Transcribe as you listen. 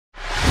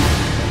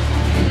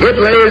It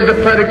lays the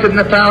predicate and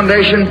the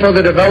foundation for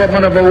the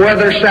development of a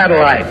weather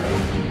satellite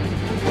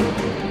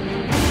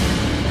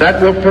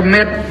that will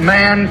permit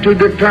man to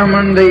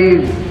determine the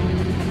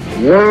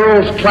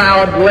world's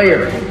cloud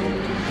layer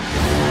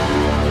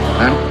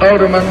and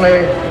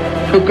ultimately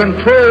to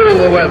control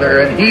the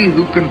weather, and he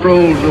who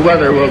controls the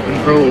weather will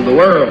control the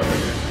world.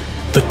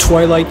 The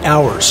twilight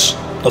hours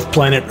of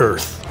planet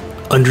Earth,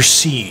 under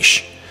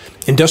siege.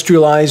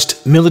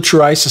 Industrialized,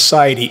 militarized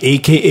society,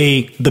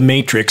 aka the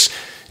Matrix,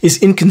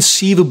 is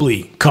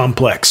inconceivably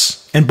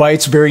complex and by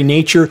its very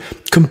nature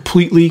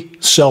completely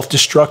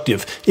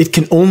self-destructive. It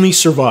can only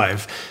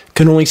survive,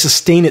 can only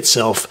sustain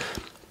itself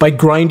by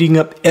grinding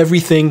up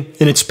everything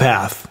in its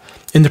path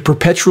in the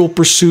perpetual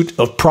pursuit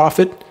of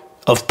profit,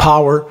 of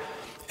power,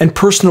 and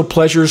personal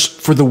pleasures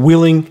for the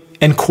willing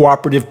and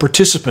cooperative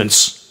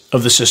participants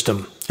of the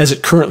system as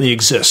it currently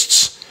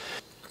exists.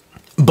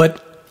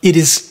 But it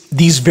is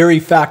these very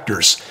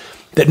factors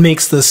that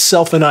makes the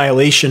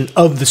self-annihilation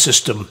of the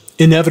system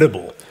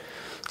inevitable.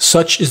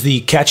 Such is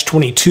the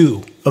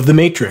catch-22 of the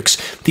Matrix.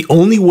 The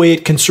only way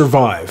it can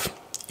survive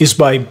is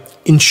by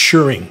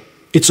ensuring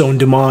its own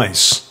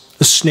demise,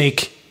 a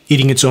snake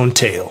eating its own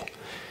tail.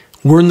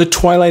 We're in the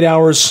twilight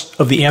hours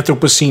of the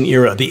Anthropocene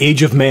era, the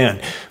age of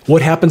man.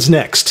 What happens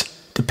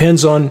next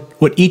depends on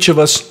what each of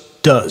us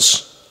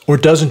does or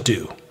doesn't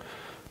do.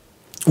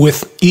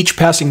 With each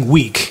passing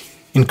week,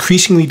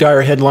 increasingly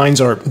dire headlines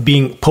are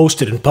being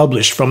posted and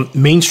published from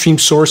mainstream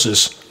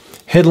sources,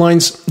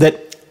 headlines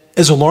that,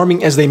 as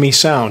alarming as they may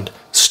sound,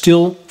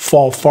 still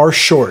fall far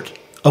short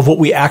of what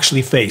we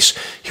actually face.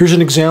 Here's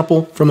an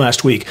example from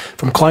last week,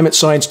 from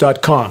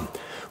climatescience.com.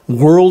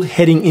 World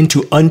heading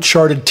into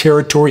uncharted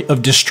territory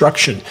of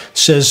destruction,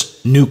 says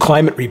new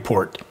climate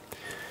report.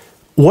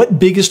 What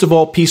biggest of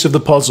all piece of the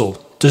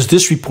puzzle does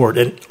this report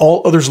and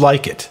all others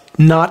like it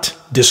not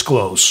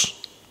disclose?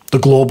 The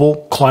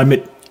global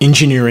climate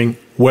engineering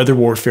weather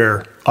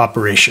warfare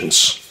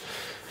operations.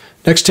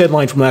 Next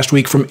headline from last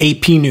week from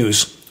AP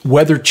News.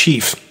 Weather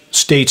chief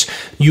states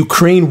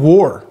Ukraine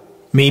war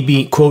may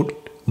be,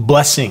 quote,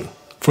 blessing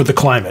for the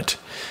climate.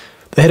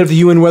 The head of the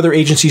UN Weather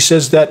Agency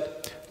says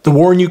that the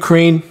war in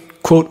Ukraine,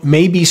 quote,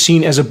 may be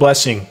seen as a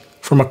blessing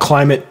from a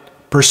climate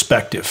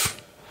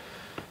perspective.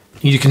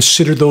 You need to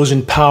consider those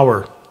in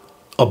power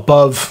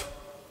above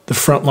the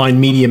frontline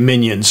media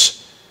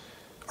minions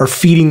are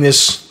feeding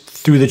this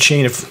through the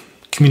chain of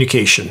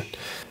communication.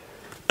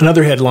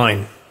 Another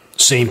headline,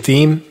 same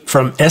theme,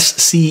 from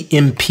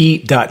scmp.com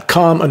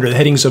under the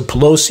headings of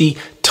Pelosi,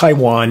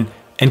 Taiwan,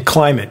 and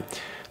climate.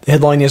 The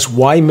headline is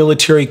Why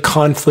Military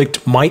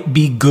Conflict Might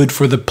Be Good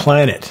for the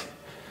Planet.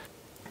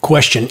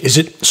 Question, is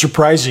it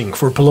surprising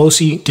for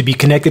Pelosi to be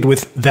connected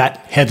with that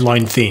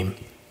headline theme?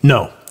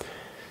 No.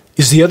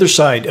 Is the other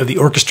side of the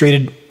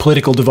orchestrated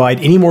political divide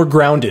any more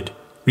grounded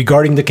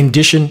regarding the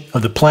condition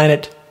of the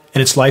planet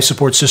and its life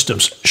support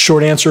systems?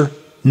 Short answer,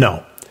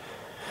 no.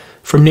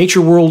 From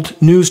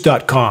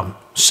natureworldnews.com,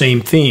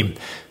 same theme.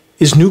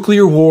 Is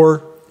nuclear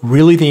war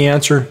really the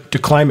answer to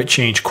climate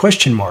change?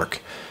 Question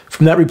mark.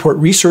 From that report,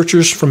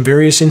 researchers from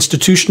various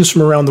institutions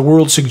from around the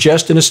world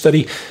suggest in a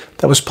study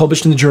that was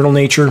published in the journal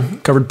Nature,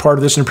 covered part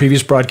of this in a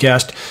previous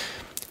broadcast,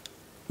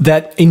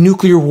 that a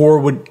nuclear war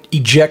would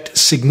eject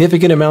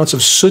significant amounts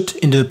of soot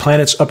into the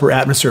planet's upper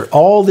atmosphere.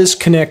 All this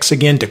connects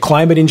again to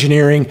climate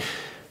engineering,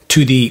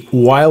 to the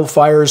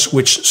wildfires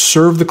which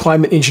serve the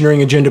climate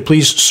engineering agenda.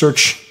 Please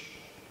search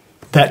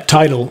that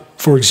title,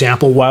 for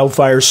example,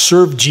 Wildfires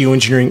Serve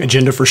Geoengineering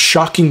Agenda, for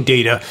shocking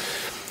data.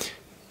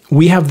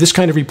 We have this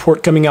kind of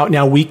report coming out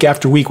now week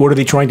after week. What are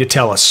they trying to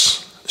tell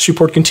us? This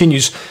report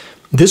continues.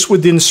 This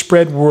would then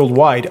spread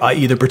worldwide,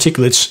 i.e. the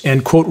particulates,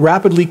 and, quote,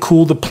 rapidly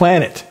cool the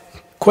planet.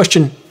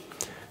 Question,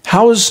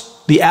 how is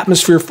the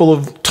atmosphere full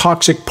of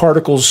toxic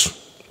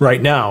particles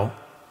right now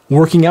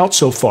working out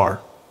so far?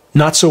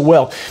 Not so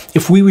well.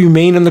 If we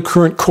remain on the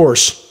current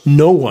course,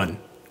 no one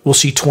will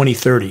see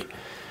 2030.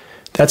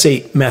 That's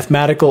a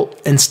mathematical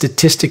and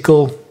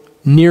statistical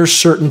near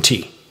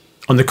certainty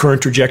on the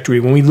current trajectory.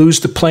 When we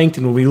lose the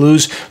plankton, when we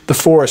lose the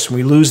forests, when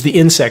we lose the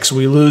insects, when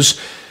we lose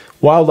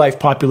wildlife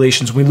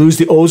populations, when we lose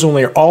the ozone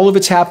layer, all of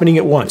it's happening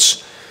at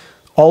once.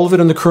 All of it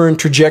on the current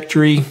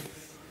trajectory,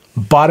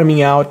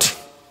 bottoming out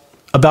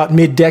about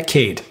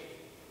mid-decade.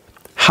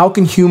 How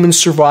can humans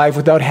survive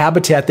without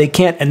habitat? They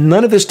can't. And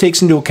none of this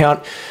takes into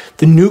account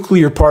the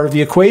nuclear part of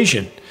the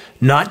equation,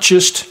 not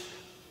just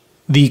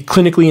the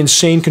clinically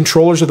insane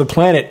controllers of the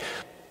planet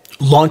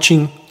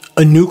launching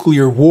a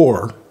nuclear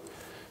war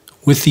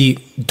with the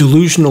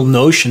delusional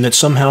notion that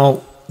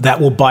somehow that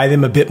will buy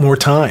them a bit more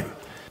time.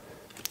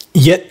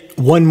 Yet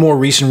one more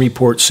recent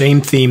report,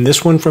 same theme,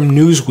 this one from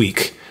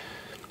Newsweek,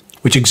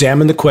 which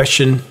examined the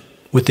question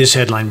with this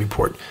headline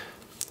report.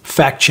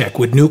 Fact check,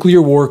 would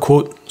nuclear war,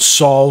 quote,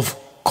 solve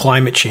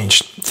climate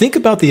change? Think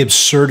about the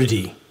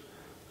absurdity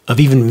of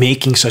even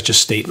making such a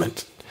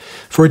statement.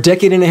 For a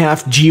decade and a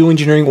half,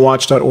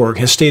 geoengineeringwatch.org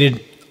has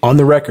stated on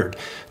the record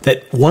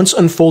that once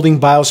unfolding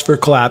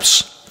biosphere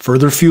collapse,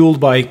 further fueled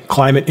by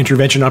climate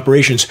intervention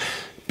operations,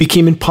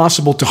 became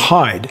impossible to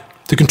hide,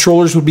 the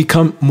controllers would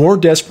become more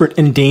desperate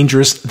and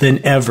dangerous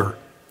than ever.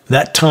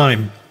 That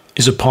time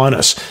is upon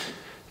us.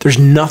 There's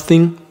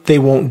nothing they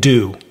won't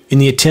do in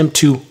the attempt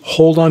to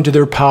hold on to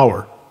their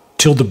power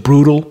till the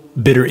brutal,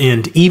 bitter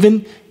end,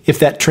 even if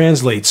that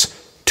translates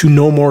to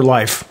no more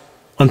life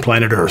on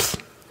planet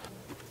Earth.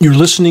 You're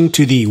listening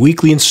to the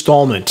weekly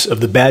installment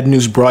of the Bad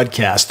News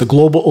Broadcast, the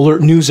Global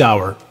Alert News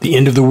Hour, the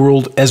end of the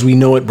world as we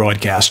know it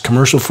broadcast,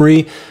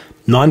 commercial-free,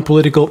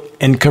 non-political,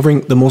 and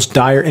covering the most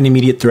dire and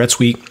immediate threats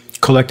we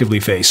collectively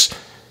face.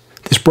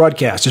 This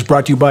broadcast is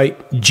brought to you by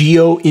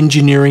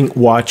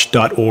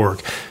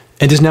geoengineeringwatch.org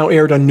and is now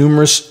aired on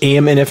numerous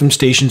AM and FM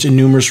stations in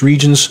numerous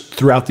regions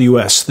throughout the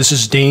U.S. This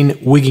is Dane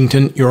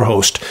Wigington, your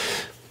host.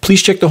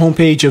 Please check the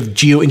homepage of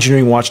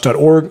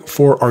geoengineeringwatch.org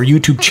for our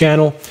YouTube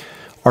channel,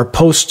 our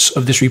posts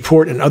of this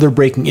report and other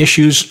breaking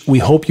issues. We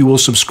hope you will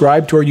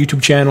subscribe to our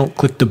YouTube channel,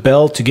 click the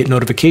bell to get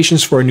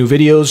notifications for our new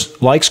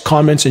videos. Likes,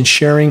 comments, and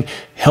sharing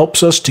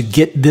helps us to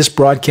get this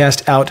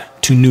broadcast out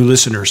to new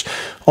listeners.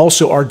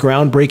 Also, our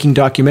groundbreaking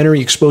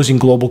documentary exposing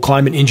global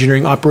climate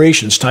engineering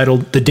operations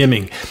titled The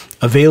Dimming,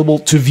 available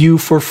to view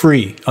for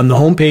free on the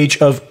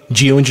homepage of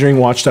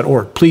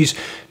geoengineeringwatch.org. Please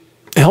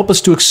help us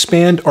to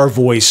expand our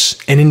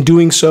voice, and in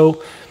doing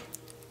so,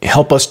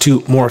 help us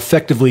to more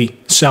effectively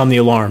sound the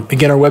alarm.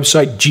 Again, our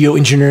website,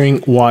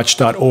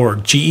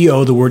 geoengineeringwatch.org.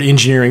 GEO, the word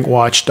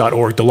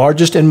engineeringwatch.org, the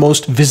largest and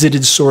most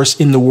visited source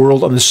in the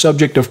world on the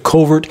subject of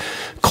covert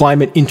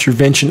climate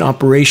intervention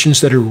operations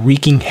that are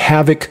wreaking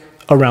havoc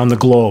around the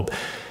globe.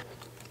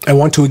 I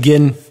want to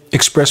again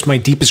express my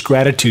deepest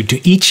gratitude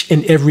to each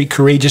and every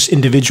courageous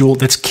individual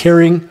that's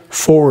carrying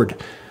forward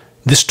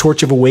this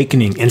torch of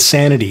awakening and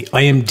sanity.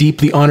 I am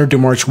deeply honored to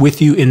march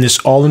with you in this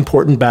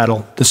all-important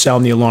battle to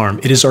sound the alarm.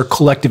 It is our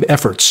collective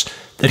efforts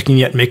that can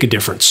yet make a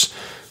difference.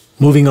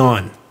 Moving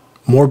on.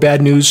 More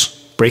bad news,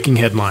 breaking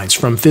headlines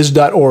from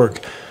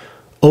phys.org.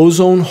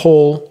 Ozone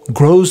hole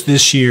grows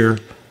this year,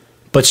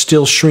 but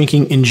still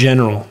shrinking in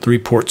general, the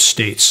report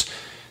states.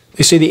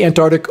 They say the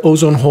Antarctic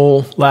ozone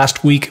hole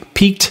last week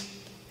peaked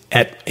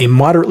at a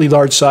moderately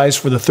large size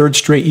for the third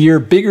straight year,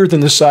 bigger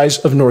than the size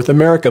of North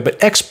America.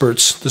 But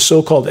experts, the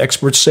so-called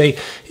experts, say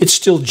it's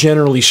still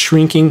generally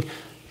shrinking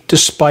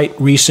despite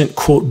recent,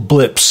 quote,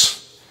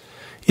 blips.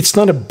 It's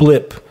not a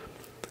blip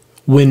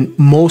when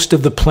most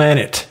of the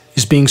planet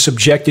is being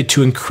subjected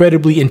to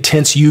incredibly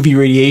intense UV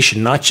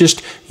radiation, not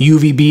just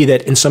UVB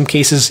that in some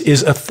cases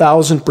is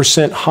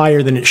 1,000%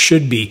 higher than it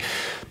should be,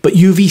 but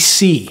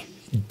UVC,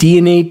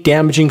 DNA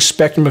damaging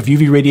spectrum of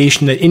UV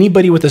radiation that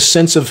anybody with a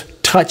sense of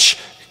touch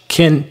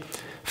can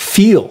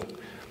feel.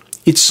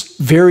 It's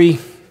very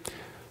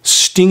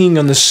stinging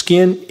on the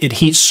skin. It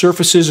heats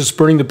surfaces. It's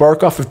burning the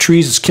bark off of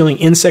trees. It's killing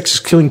insects.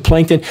 It's killing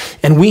plankton.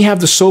 And we have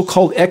the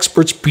so-called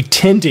experts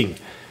pretending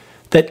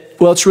that,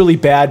 well, it's really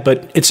bad,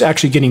 but it's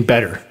actually getting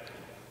better.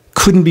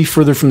 Couldn't be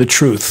further from the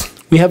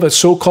truth. We have a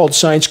so-called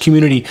science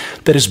community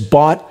that is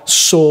bought,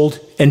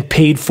 sold, and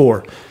paid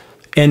for.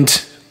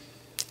 And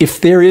if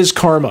there is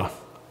karma,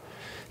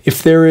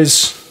 if there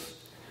is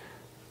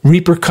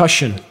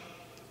repercussion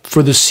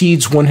for the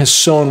seeds one has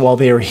sown while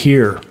they are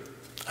here,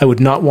 I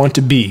would not want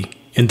to be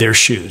in their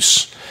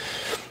shoes.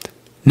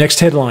 Next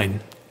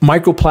headline.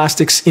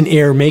 Microplastics in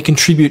air may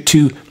contribute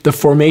to the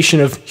formation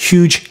of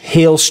huge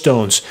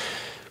hailstones.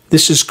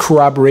 This is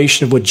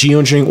corroboration of what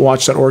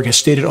geoengineeringwatch.org has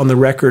stated on the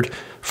record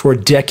for a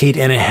decade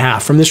and a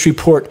half. From this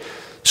report,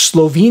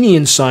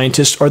 Slovenian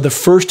scientists are the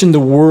first in the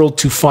world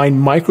to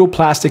find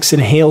microplastics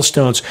in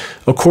hailstones.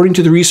 According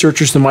to the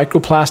researchers, the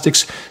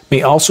microplastics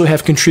may also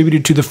have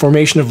contributed to the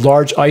formation of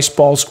large ice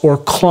balls or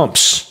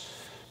clumps.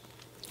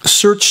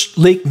 Search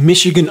Lake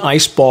Michigan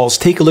ice balls.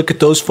 Take a look at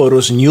those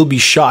photos and you'll be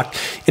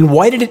shocked. And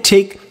why did it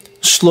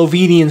take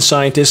Slovenian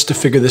scientists to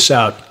figure this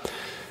out?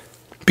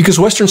 Because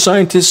Western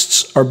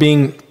scientists are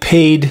being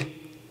paid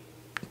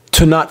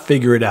to not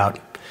figure it out.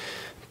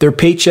 Their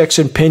paychecks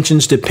and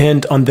pensions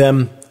depend on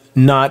them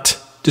not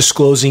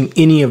disclosing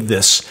any of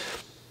this.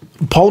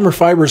 Polymer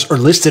fibers are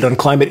listed on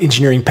climate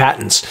engineering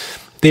patents.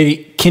 They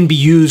can be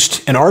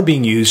used and are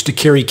being used to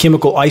carry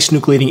chemical ice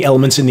nucleating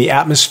elements in the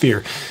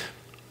atmosphere.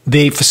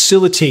 They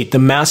facilitate the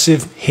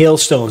massive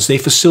hailstones. They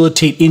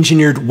facilitate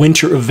engineered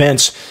winter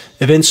events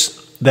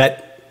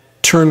that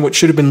turn what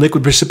should have been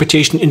liquid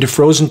precipitation into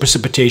frozen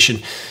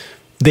precipitation.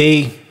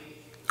 They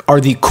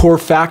are the core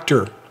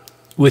factor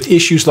with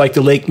issues like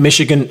the Lake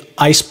Michigan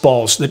ice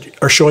balls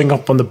that are showing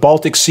up on the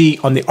Baltic Sea,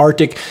 on the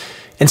Arctic,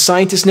 and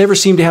scientists never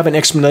seem to have an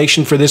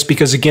explanation for this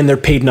because, again, they're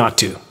paid not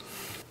to.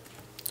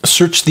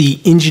 Search the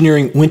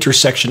Engineering Winter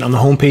section on the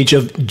homepage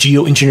of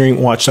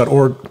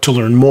geoengineeringwatch.org to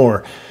learn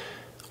more.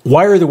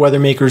 Why are the weather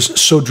makers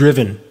so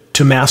driven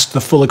to mask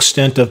the full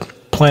extent of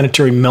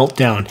planetary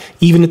meltdown,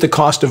 even at the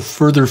cost of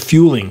further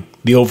fueling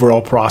the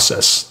overall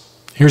process?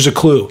 Here's a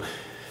clue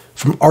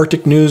from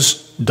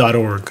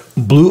arcticnews.org.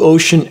 Blue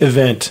Ocean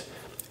event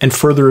and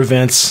further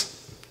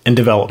events and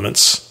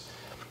developments.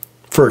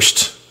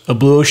 First, a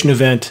blue ocean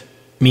event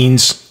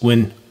means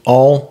when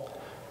all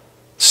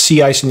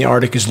sea ice in the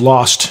Arctic is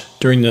lost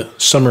during the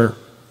summer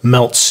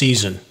melt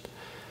season,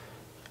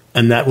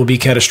 and that will be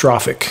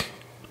catastrophic.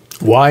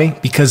 Why?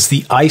 Because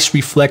the ice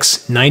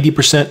reflects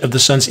 90% of the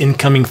sun's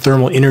incoming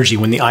thermal energy.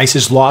 When the ice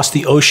is lost,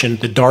 the ocean,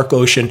 the dark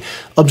ocean,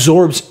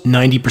 absorbs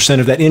 90%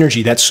 of that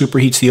energy. That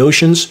superheats the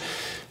oceans.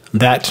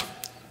 That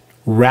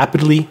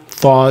rapidly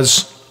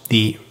thaws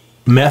the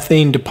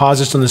methane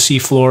deposits on the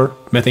seafloor,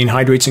 methane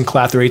hydrates and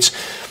clathrates.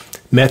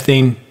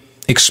 Methane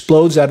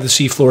explodes out of the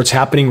seafloor. It's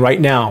happening right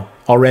now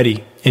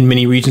already in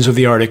many regions of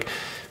the Arctic.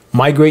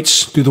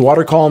 Migrates through the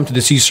water column to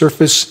the sea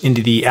surface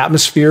into the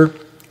atmosphere.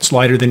 It's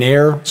lighter than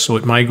air, so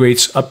it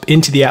migrates up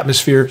into the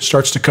atmosphere,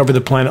 starts to cover the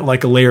planet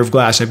like a layer of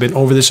glass. I've been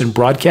over this in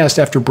broadcast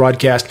after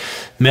broadcast.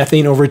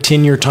 Methane over a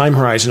 10-year time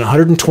horizon,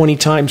 120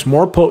 times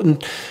more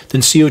potent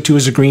than CO2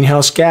 as a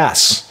greenhouse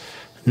gas.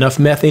 Enough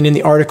methane in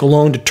the Arctic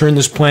alone to turn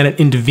this planet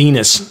into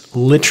Venus,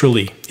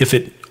 literally, if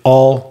it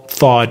all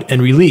thawed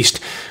and released.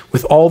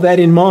 With all that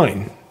in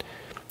mind,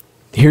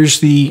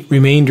 here's the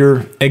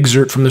remainder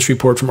excerpt from this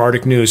report from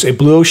Arctic News. A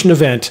blue ocean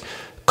event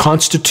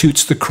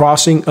constitutes the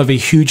crossing of a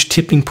huge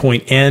tipping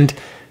point, and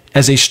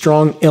as a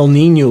strong El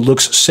Nino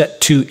looks set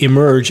to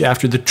emerge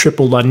after the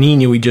triple La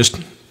Nina we just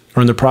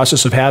are in the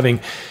process of having,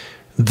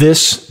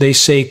 this, they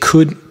say,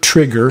 could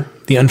trigger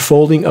the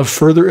unfolding of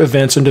further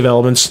events and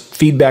developments.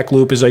 Feedback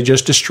loop, as I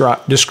just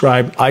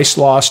described, ice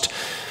lost,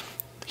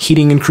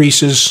 heating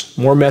increases,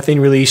 more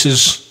methane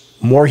releases,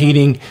 more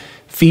heating,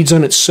 feeds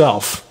on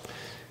itself.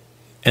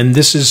 And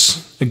this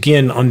is,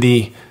 again, on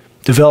the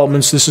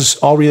developments, this is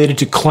all related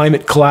to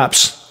climate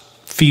collapse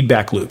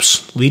feedback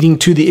loops, leading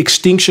to the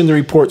extinction, the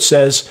report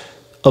says,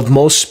 of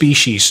most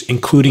species,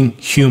 including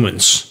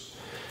humans.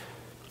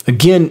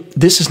 Again,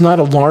 this is not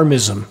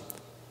alarmism.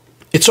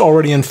 It's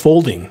already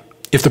unfolding.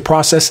 If the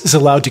process is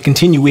allowed to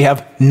continue, we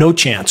have no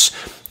chance.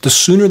 The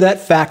sooner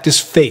that fact is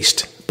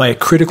faced by a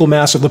critical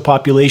mass of the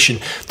population,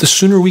 the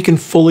sooner we can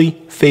fully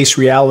face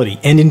reality,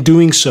 and in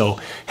doing so,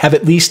 have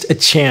at least a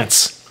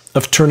chance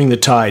of turning the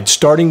tide,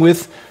 starting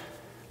with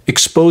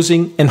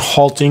exposing and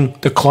halting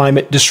the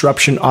climate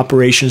disruption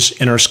operations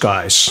in our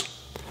skies.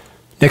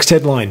 Next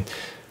headline.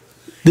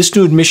 This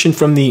new admission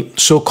from the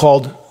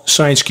so-called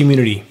science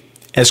community,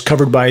 as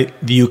covered by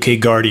the UK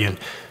Guardian.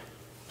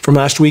 From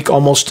last week,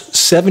 almost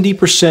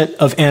 70%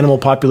 of animal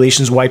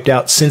populations wiped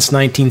out since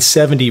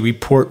 1970,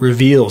 report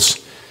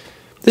reveals.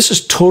 This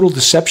is total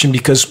deception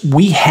because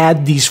we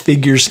had these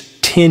figures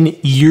 10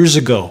 years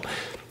ago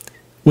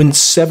when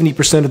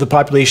 70% of the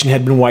population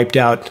had been wiped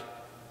out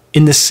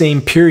in the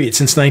same period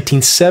since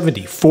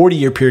 1970,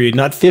 40-year period,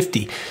 not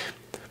 50.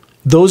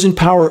 Those in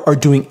power are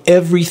doing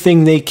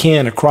everything they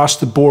can across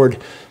the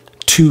board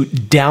to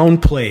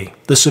downplay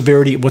the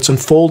severity of what's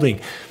unfolding.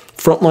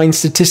 Frontline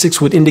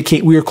statistics would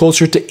indicate we are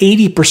closer to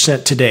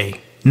 80%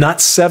 today, not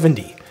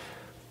 70.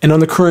 And on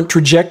the current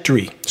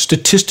trajectory,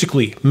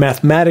 statistically,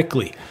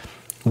 mathematically,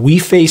 we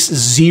face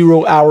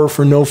 0 hour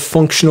for no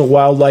functional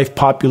wildlife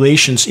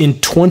populations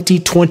in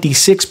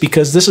 2026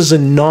 because this is a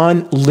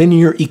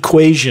non-linear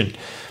equation.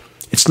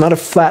 It's not a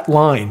flat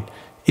line.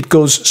 It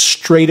goes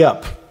straight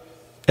up.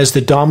 As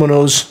the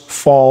dominoes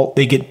fall,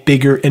 they get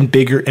bigger and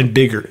bigger and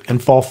bigger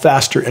and fall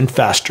faster and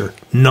faster.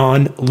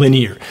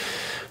 Non-linear.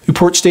 The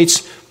report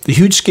states the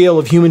huge scale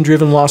of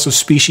human-driven loss of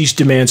species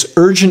demands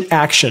urgent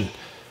action.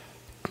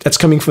 That's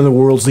coming from the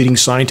world's leading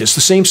scientists.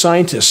 The same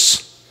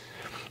scientists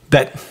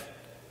that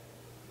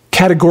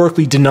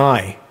categorically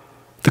deny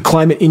the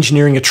climate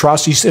engineering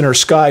atrocities in our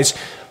skies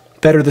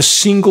that are the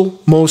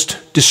single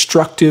most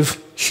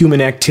destructive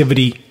human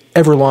activity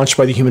ever launched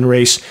by the human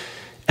race,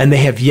 and they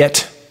have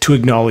yet to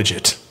acknowledge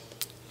it.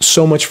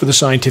 So much for the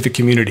scientific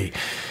community.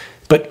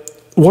 But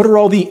what are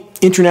all the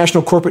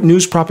international corporate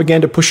news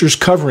propaganda pushers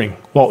covering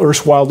while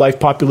Earth's wildlife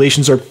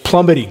populations are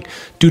plummeting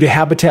due to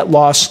habitat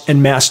loss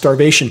and mass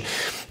starvation?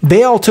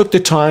 They all took the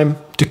time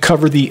to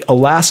cover the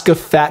Alaska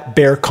Fat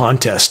Bear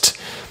contest.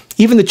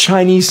 Even the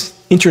Chinese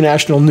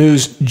international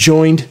news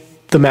joined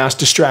the mass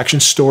distraction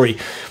story.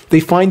 They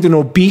find an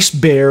obese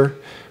bear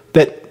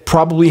that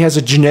probably has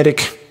a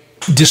genetic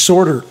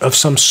disorder of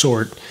some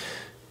sort.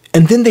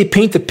 And then they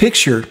paint the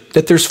picture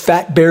that there's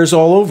fat bears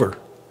all over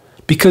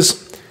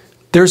because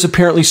there's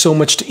apparently so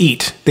much to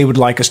eat, they would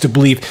like us to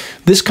believe.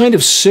 This kind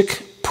of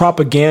sick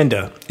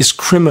propaganda is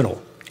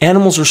criminal.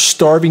 Animals are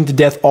starving to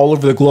death all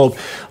over the globe.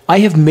 I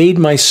have made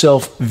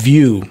myself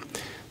view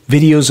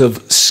videos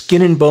of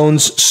skin and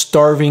bones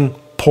starving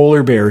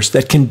polar bears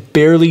that can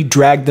barely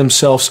drag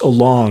themselves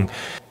along.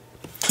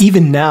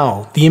 Even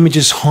now, the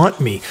images haunt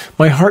me.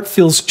 My heart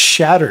feels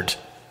shattered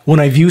when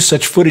I view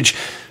such footage,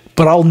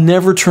 but I'll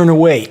never turn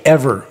away,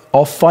 ever.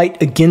 I'll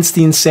fight against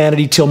the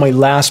insanity till my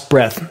last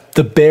breath.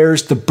 The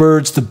bears, the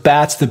birds, the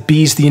bats, the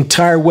bees, the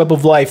entire web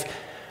of life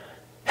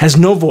has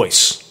no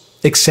voice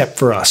except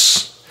for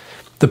us.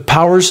 The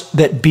powers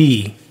that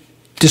be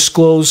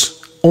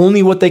disclose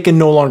only what they can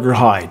no longer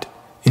hide.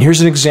 And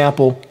here's an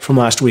example from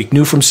last week,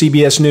 new from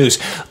CBS News.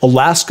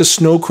 Alaska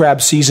snow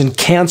crab season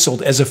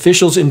canceled as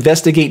officials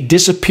investigate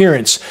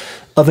disappearance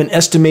of an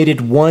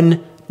estimated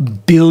 1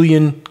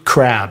 billion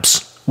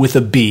crabs with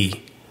a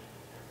B.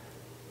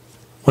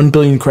 1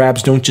 billion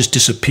crabs don't just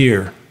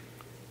disappear.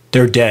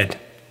 They're dead.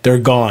 They're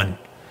gone.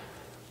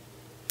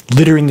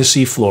 Littering the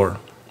seafloor.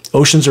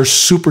 Oceans are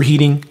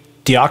superheating,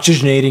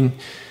 deoxygenating.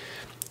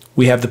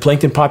 We have the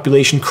plankton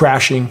population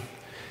crashing.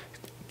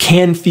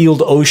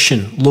 Canfield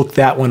Ocean, look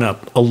that one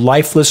up. A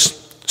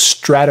lifeless,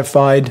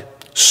 stratified,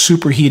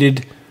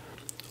 superheated,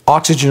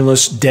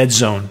 oxygenless dead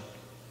zone.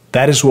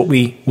 That is what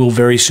we will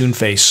very soon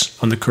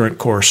face on the current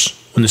course.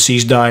 When the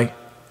seas die,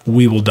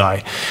 we will die.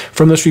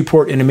 From this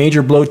report, in a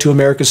major blow to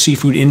America's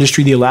seafood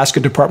industry, the Alaska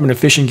Department of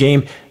Fish and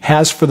Game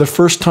has, for the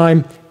first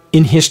time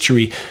in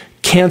history,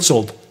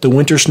 canceled the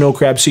winter snow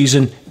crab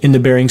season in the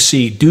Bering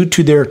Sea due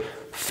to their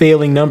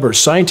failing numbers.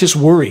 Scientists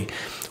worry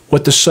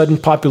what the sudden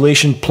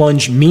population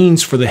plunge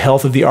means for the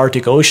health of the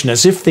Arctic Ocean,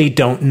 as if they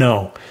don't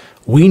know.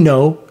 We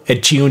know at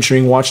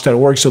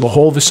geoengineeringwatch.org, so the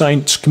whole of the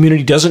science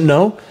community doesn't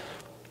know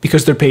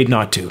because they're paid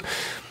not to.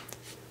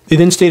 They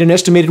then state an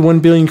estimated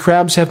 1 billion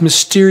crabs have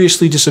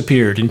mysteriously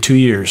disappeared in 2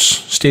 years.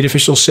 State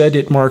officials said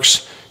it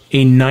marks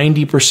a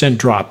 90%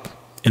 drop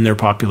in their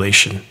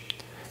population.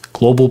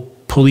 Global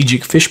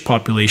pelagic fish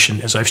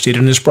population, as I've stated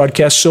in this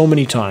broadcast so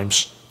many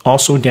times,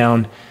 also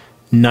down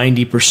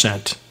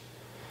 90%.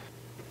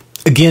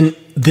 Again,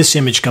 this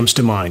image comes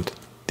to mind.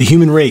 The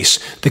human race,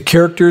 the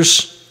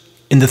characters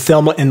in the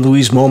Thelma and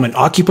Louise moment,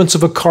 occupants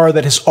of a car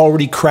that has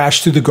already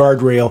crashed through the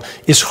guardrail,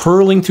 is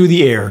hurling through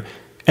the air,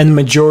 and the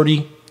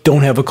majority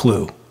don't have a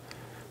clue.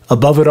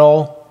 Above it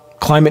all,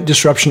 climate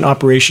disruption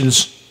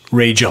operations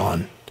rage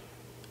on.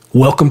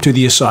 Welcome to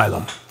the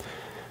asylum.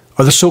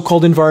 Are the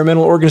so-called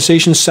environmental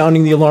organizations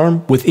sounding the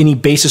alarm with any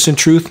basis in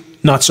truth?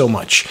 Not so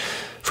much.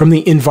 From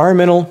the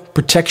Environmental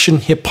Protection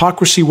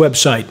Hypocrisy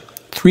website,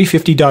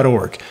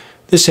 350.org,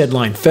 this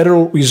headline,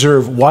 Federal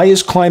Reserve, why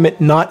is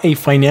climate not a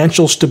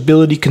financial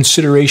stability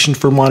consideration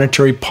for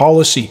monetary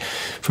policy?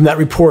 From that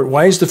report,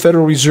 why is the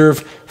Federal Reserve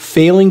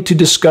failing to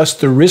discuss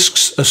the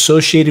risks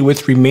associated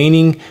with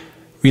remaining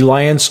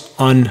reliance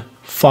on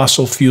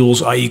fossil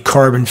fuels, i.e.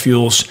 carbon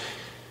fuels?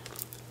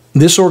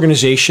 This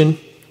organization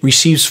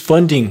receives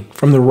funding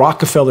from the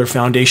Rockefeller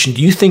Foundation.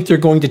 Do you think they're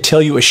going to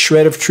tell you a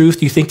shred of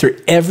truth? Do you think they're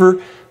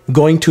ever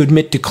going to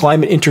admit to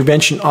climate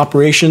intervention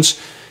operations?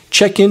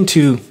 Check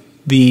into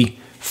the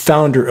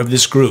founder of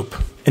this group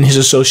and his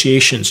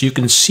associations. You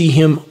can see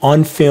him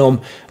on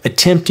film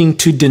attempting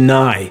to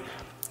deny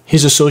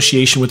his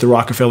association with the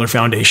Rockefeller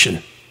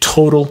Foundation.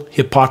 Total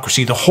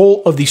hypocrisy. The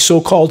whole of the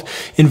so-called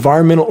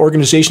environmental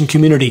organization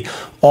community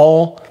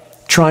all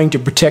trying to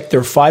protect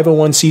their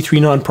 501c3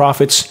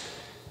 nonprofits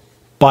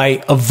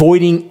by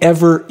avoiding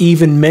ever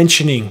even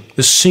mentioning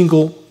the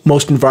single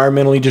most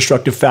environmentally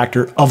destructive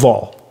factor of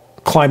all,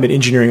 climate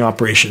engineering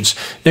operations.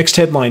 Next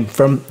headline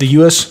from the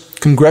U.S.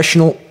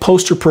 Congressional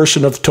poster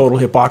person of total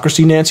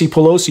hypocrisy, Nancy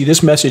Pelosi.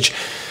 This message: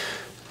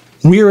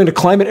 we are in a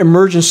climate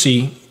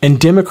emergency, and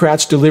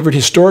Democrats delivered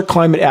historic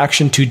climate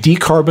action to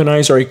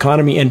decarbonize our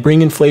economy and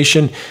bring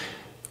inflation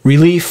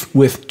relief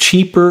with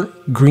cheaper,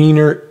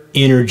 greener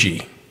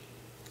energy.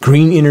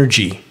 Green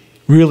energy.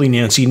 Really,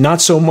 Nancy, not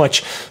so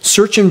much.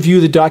 Search and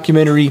view the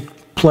documentary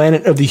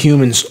Planet of the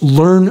Humans.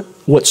 Learn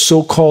what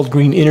so-called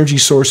green energy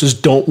sources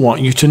don't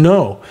want you to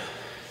know.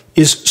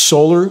 Is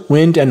solar,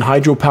 wind, and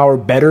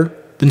hydropower better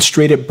than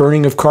straight-up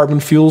burning of carbon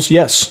fuels?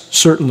 Yes,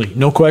 certainly,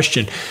 no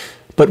question.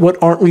 But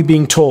what aren't we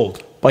being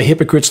told by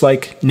hypocrites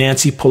like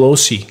Nancy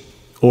Pelosi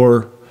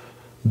or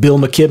Bill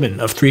McKibben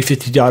of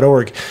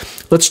 350.org?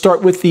 Let's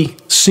start with the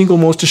single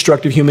most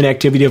destructive human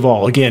activity of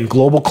all. Again,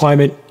 global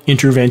climate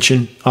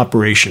intervention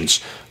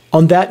operations.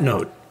 On that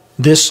note,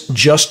 this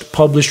just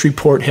published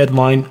report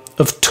headline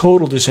of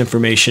total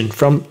disinformation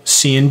from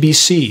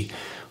CNBC.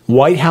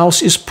 White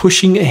House is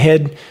pushing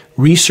ahead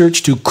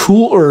research to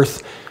cool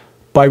Earth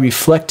by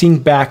reflecting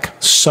back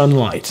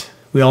sunlight.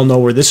 We all know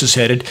where this is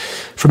headed.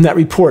 From that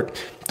report,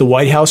 the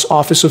White House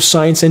Office of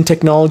Science and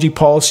Technology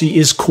Policy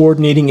is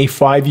coordinating a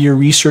 5-year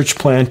research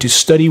plan to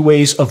study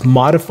ways of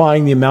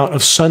modifying the amount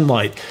of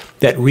sunlight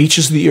that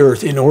reaches the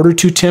Earth in order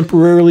to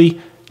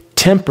temporarily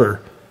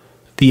temper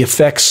the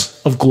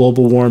effects of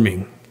global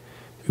warming.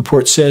 The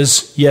report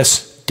says,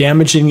 yes,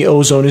 damaging the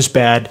ozone is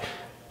bad,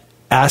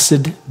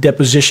 acid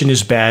deposition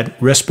is bad,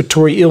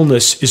 respiratory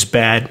illness is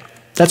bad.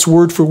 That's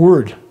word for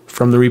word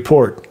from the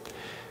report.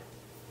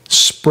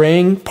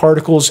 Spraying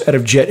particles out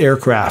of jet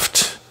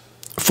aircraft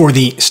for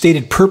the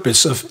stated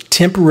purpose of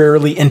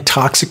temporarily and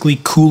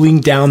toxically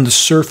cooling down the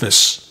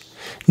surface.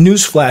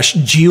 Newsflash,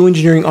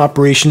 geoengineering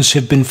operations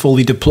have been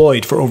fully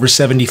deployed for over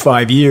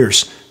 75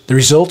 years. The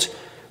result?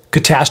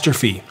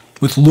 Catastrophe,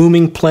 with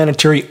looming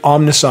planetary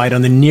omnicide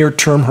on the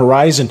near-term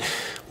horizon,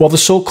 while the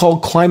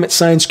so-called climate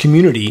science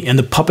community and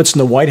the puppets in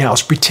the White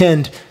House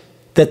pretend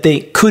that they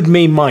could,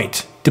 may,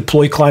 might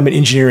deploy climate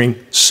engineering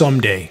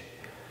someday.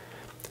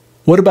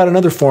 What about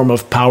another form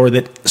of power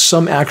that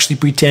some actually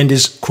pretend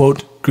is,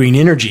 quote, green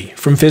energy?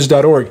 From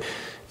phys.org,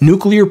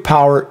 nuclear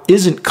power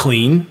isn't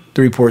clean,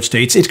 the report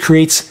states. It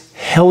creates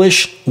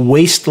hellish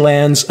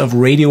wastelands of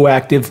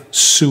radioactive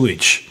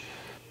sewage.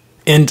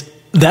 And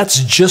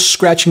that's just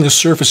scratching the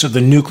surface of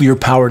the nuclear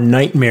power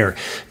nightmare.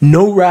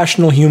 No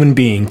rational human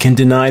being can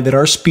deny that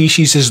our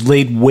species has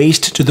laid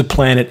waste to the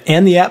planet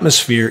and the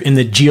atmosphere in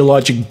the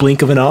geologic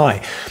blink of an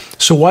eye.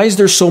 So why is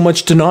there so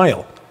much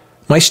denial?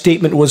 My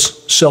statement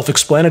was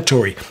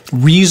self-explanatory.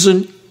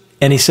 Reason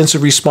and a sense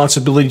of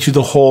responsibility to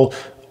the whole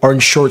are in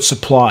short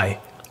supply.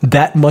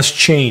 That must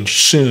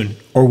change soon,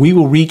 or we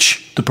will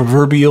reach the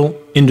proverbial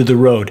end of the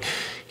road.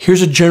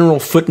 Here's a general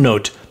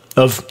footnote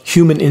of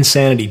human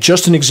insanity.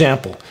 Just an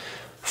example.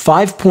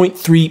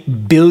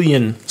 5.3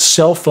 billion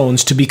cell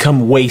phones to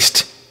become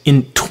waste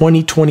in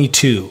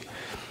 2022.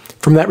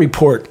 From that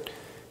report,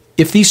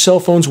 if these cell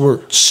phones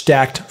were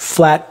stacked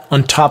flat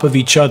on top of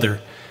each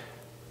other,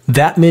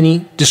 that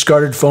many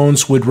discarded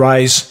phones would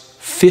rise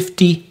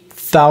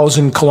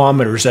 50,000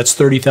 kilometers, that's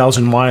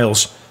 30,000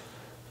 miles,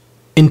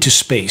 into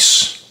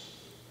space.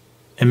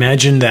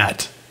 Imagine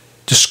that,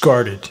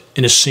 discarded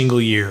in a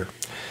single year.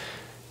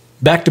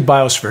 Back to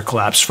biosphere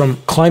collapse from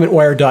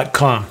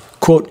climatewire.com.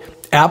 Quote,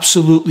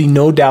 absolutely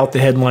no doubt, the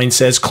headline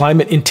says,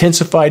 climate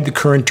intensified the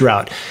current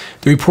drought.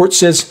 The report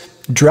says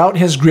drought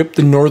has gripped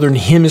the northern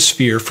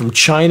hemisphere from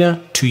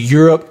China to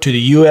Europe to the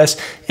U.S.,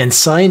 and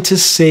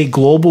scientists say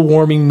global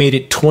warming made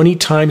it 20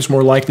 times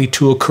more likely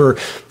to occur.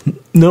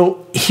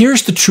 No,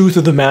 here's the truth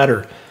of the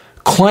matter.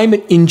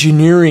 Climate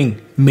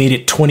engineering made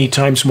it 20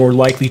 times more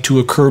likely to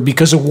occur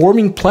because a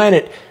warming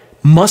planet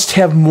must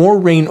have more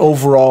rain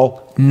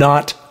overall,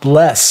 not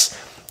less.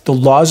 The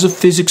laws of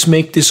physics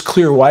make this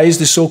clear. Why is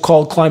the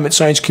so-called climate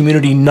science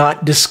community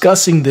not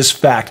discussing this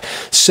fact?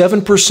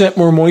 7%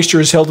 more moisture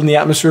is held in the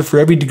atmosphere for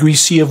every degree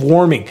C of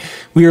warming.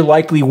 We are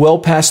likely well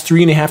past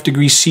 3.5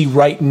 degrees C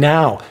right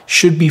now.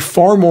 Should be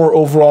far more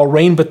overall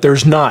rain, but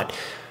there's not.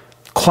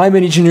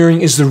 Climate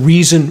engineering is the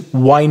reason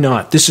why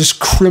not. This is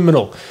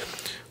criminal.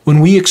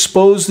 When we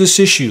expose this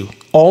issue,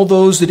 all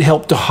those that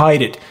help to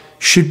hide it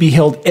should be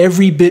held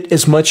every bit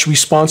as much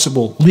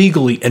responsible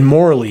legally and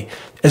morally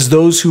as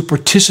those who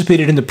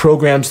participated in the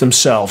programs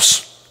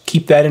themselves.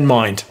 Keep that in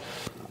mind.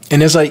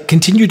 And as I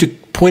continue to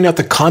point out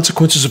the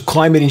consequences of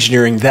climate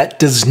engineering, that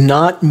does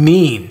not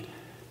mean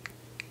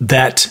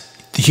that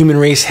the human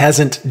race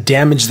hasn't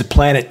damaged the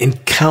planet in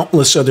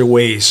countless other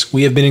ways.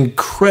 We have been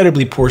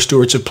incredibly poor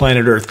stewards of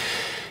planet Earth,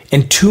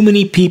 and too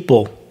many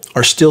people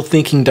are still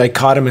thinking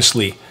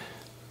dichotomously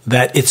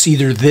that it's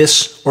either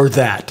this or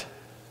that.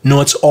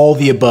 No, it's all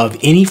the above.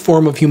 Any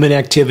form of human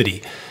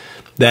activity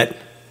that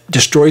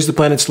destroys the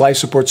planet's life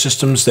support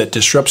systems, that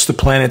disrupts the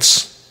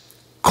planet's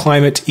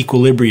climate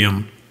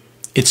equilibrium,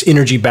 its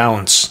energy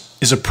balance,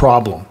 is a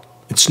problem.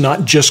 It's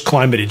not just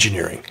climate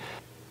engineering.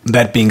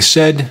 That being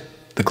said,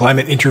 the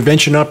climate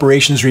intervention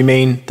operations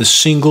remain the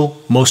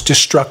single most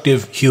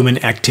destructive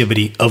human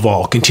activity of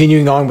all.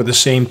 Continuing on with the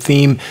same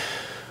theme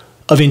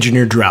of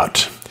engineered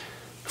drought.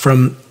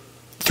 From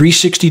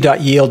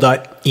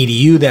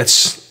 360.yale.edu,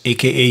 that's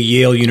aka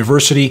Yale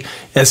University,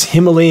 as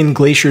Himalayan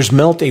glaciers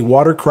melt, a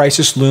water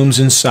crisis looms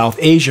in South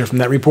Asia. From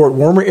that report,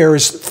 warmer air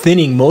is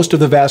thinning most of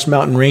the vast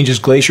mountain ranges.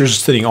 Glaciers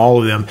is thinning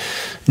all of them,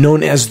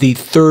 known as the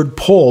third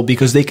pole,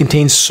 because they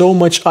contain so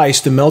much ice,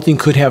 the melting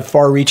could have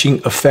far-reaching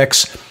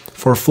effects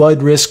for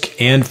flood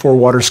risk and for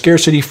water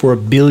scarcity for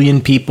 1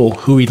 billion people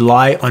who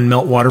rely on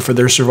meltwater for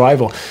their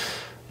survival.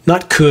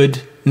 Not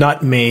could,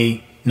 not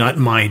may, not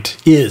might,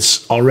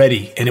 is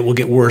already, and it will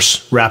get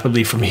worse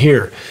rapidly from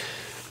here.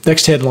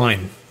 Next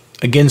headline,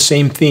 again,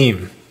 same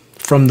theme,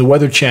 from the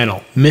Weather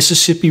Channel.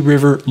 Mississippi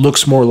River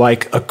looks more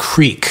like a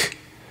creek.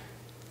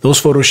 Those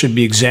photos should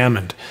be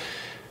examined.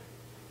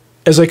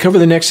 As I cover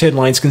the next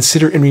headlines,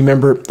 consider and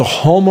remember the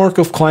hallmark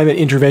of climate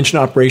intervention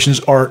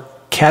operations are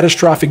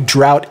catastrophic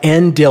drought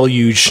and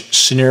deluge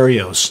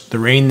scenarios. The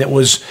rain that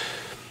was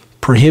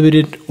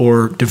prohibited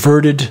or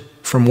diverted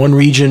from one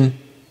region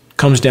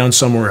comes down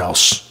somewhere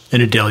else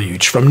in a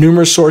deluge. From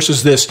numerous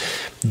sources, this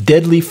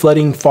deadly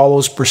flooding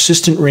follows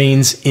persistent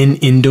rains in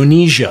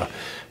Indonesia.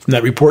 From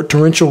that report,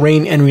 torrential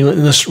rain and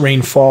relentless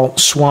rainfall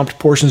swamped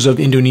portions of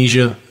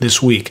Indonesia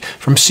this week.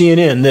 From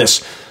CNN,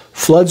 this: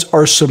 floods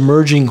are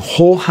submerging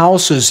whole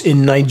houses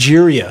in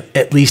Nigeria.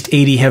 At least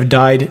 80 have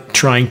died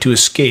trying to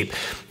escape.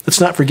 Let's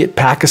not forget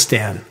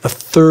Pakistan, a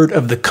third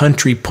of the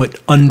country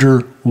put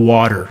under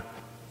water,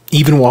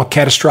 even while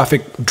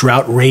catastrophic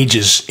drought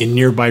rages in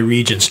nearby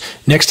regions.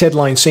 Next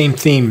headline, same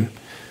theme.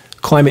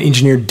 Climate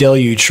engineered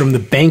deluge from the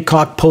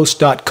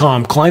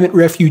BangkokPost.com. Climate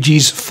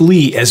refugees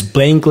flee as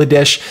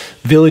Bangladesh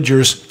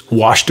villagers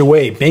washed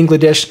away.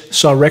 Bangladesh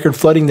saw record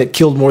flooding that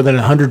killed more than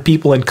 100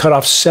 people and cut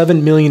off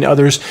 7 million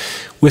others.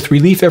 With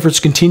relief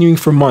efforts continuing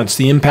for months,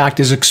 the impact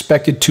is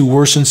expected to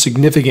worsen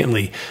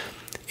significantly.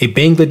 A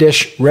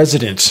Bangladesh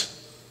resident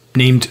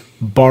named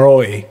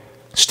Baroy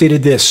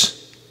stated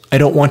this: "I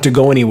don't want to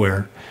go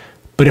anywhere,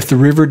 but if the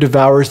river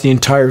devours the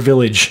entire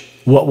village,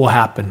 what will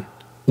happen?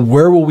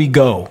 Where will we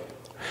go?"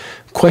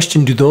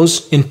 Question: do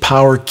those in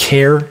power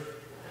care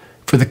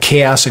for the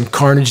chaos and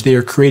carnage they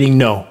are creating?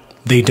 No,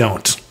 they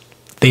don't.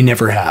 They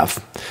never have.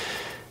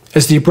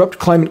 As the abrupt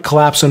climate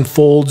collapse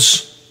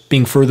unfolds,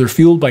 being further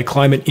fueled by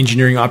climate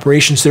engineering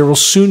operations, there will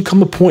soon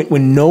come a point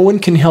when no one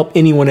can help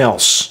anyone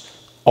else.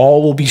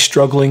 All will be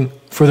struggling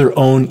for their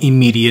own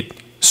immediate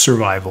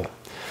survival.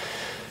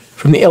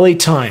 From the LA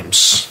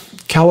Times,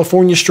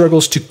 California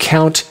struggles to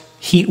count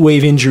heat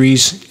wave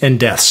injuries and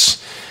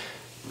deaths.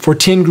 For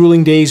 10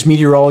 grueling days,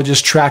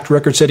 meteorologists tracked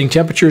record-setting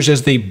temperatures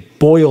as they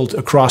boiled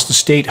across the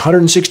state.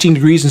 116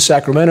 degrees in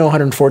Sacramento,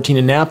 114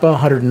 in Napa,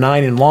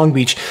 109 in Long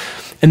Beach.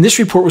 And this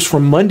report was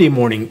from Monday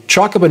morning.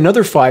 Chalk up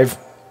another 5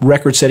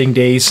 record-setting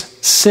days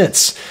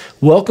since.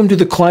 Welcome to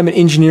the climate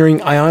engineering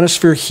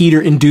ionosphere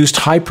heater-induced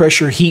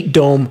high-pressure heat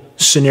dome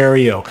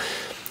scenario.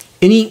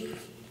 Any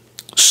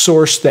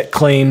source that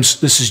claims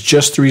this is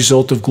just the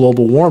result of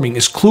global warming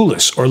is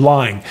clueless or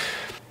lying.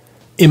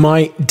 Am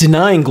I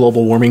denying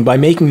global warming by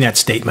making that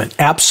statement?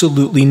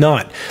 Absolutely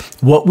not.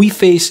 What we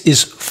face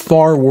is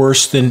far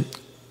worse than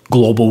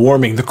global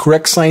warming. The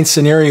correct science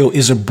scenario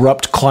is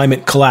abrupt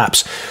climate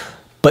collapse.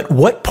 But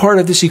what part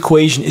of this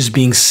equation is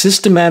being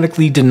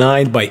systematically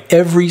denied by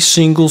every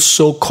single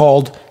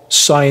so-called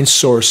science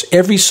source,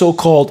 every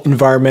so-called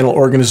environmental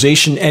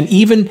organization, and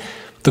even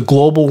the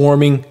global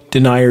warming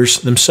deniers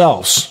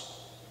themselves?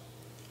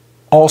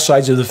 All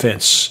sides of the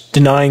fence,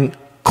 denying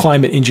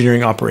climate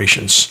engineering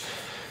operations.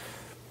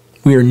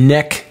 We are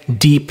neck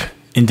deep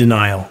in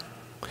denial.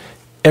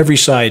 Every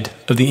side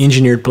of the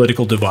engineered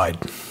political divide.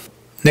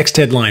 Next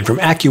headline from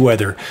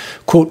AccuWeather,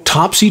 quote,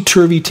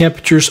 topsy-turvy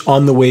temperatures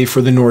on the way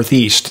for the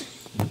Northeast.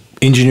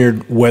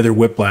 Engineered weather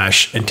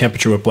whiplash and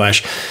temperature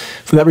whiplash.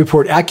 From that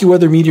report,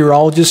 AccuWeather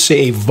meteorologists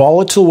say a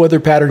volatile weather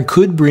pattern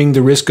could bring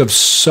the risk of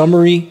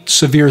summery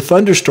severe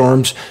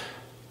thunderstorms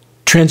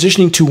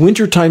transitioning to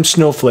wintertime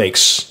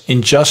snowflakes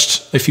in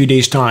just a few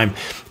days' time.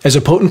 As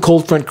a potent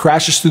cold front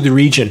crashes through the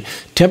region,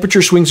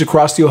 temperature swings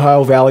across the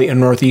Ohio Valley and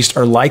Northeast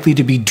are likely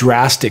to be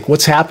drastic.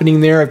 What's happening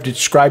there? I've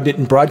described it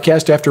in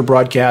broadcast after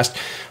broadcast.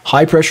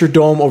 High-pressure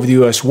dome over the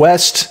U.S.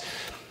 West,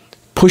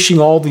 pushing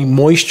all the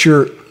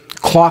moisture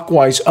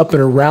clockwise up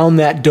and around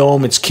that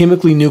dome. It's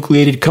chemically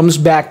nucleated, comes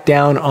back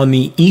down on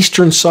the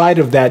eastern side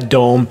of that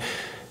dome,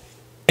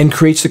 and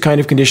creates the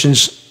kind of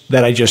conditions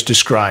that I just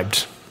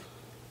described.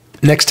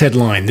 Next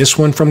headline, this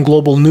one from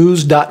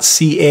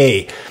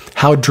globalnews.ca.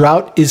 How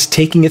drought is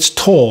taking its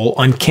toll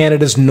on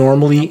Canada's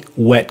normally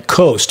wet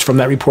coast. From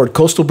that report,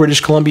 coastal British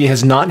Columbia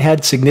has not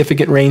had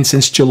significant rain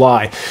since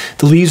July.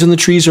 The leaves on the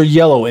trees are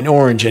yellow and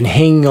orange and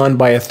hanging on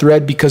by a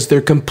thread because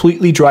they're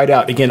completely dried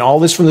out. Again, all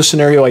this from the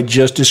scenario I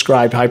just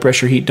described,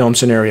 high-pressure heat dome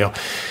scenario.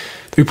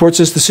 The report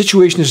says the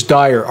situation is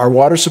dire. Our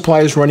water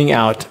supply is running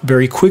out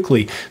very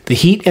quickly. The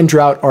heat and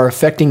drought are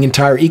affecting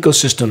entire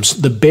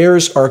ecosystems. The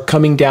bears are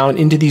coming down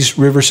into these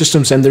river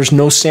systems and there's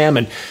no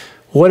salmon.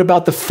 What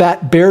about the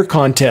fat bear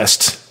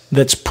contest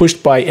that's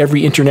pushed by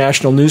every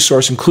international news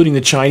source, including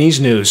the Chinese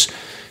news?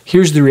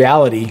 Here's the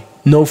reality.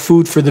 No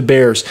food for the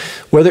bears.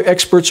 Weather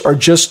experts are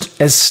just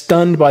as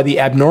stunned by the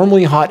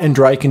abnormally hot and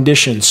dry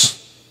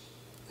conditions.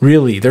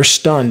 Really, they're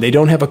stunned. They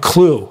don't have a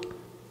clue.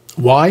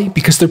 Why?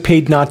 Because they're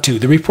paid not to.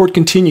 The report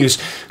continues,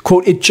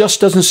 quote, it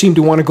just doesn't seem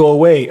to want to go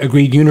away,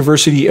 agreed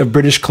University of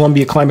British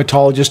Columbia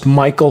climatologist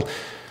Michael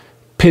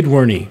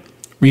Pidwirny,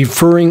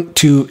 referring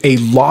to a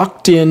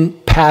locked-in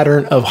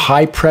pattern of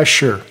high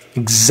pressure,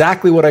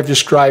 exactly what I've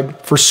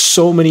described for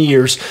so many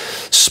years,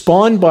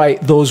 spawned by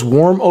those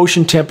warm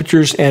ocean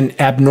temperatures and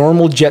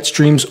abnormal jet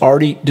streams.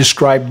 Already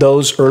described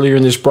those earlier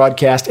in this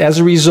broadcast. As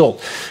a result,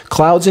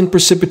 clouds and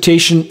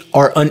precipitation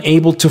are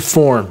unable to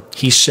form,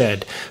 he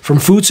said. From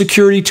food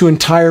security to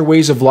entire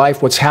ways of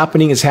life, what's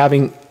happening is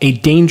having a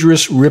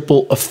dangerous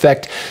ripple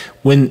effect.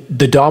 When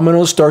the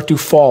dominoes start to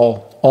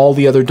fall, all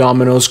the other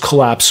dominoes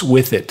collapse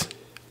with it.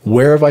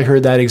 Where have I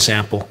heard that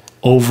example?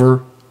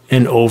 Over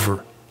and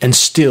over. And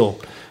still,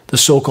 the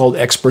so-called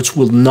experts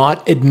will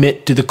not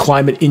admit to the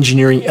climate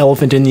engineering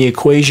elephant in the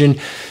equation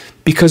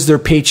because their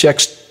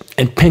paychecks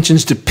and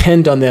pensions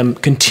depend on them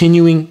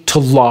continuing to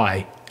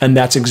lie. And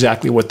that's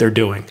exactly what they're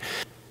doing.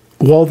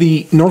 While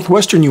the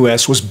northwestern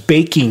U.S. was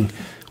baking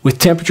with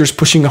temperatures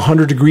pushing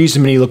 100 degrees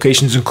in many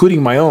locations,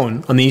 including my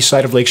own on the east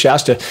side of Lake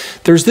Shasta,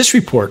 there's this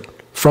report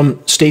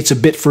from states a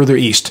bit further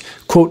east.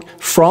 Quote,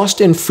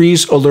 frost and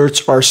freeze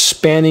alerts are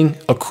spanning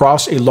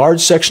across a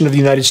large section of the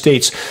United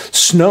States.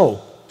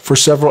 Snow for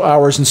several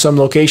hours in some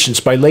locations.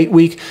 By late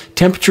week,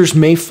 temperatures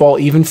may fall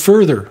even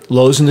further.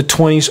 Lows in the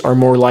 20s are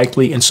more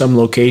likely in some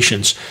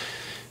locations.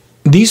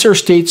 These are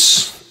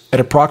states at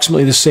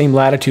approximately the same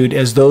latitude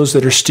as those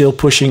that are still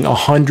pushing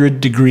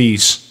 100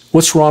 degrees.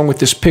 What's wrong with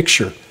this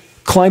picture?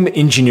 Climate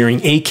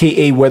engineering,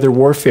 aka weather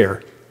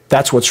warfare.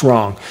 That's what's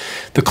wrong.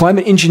 The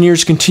climate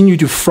engineers continue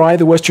to fry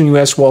the western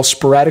U.S. while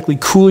sporadically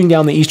cooling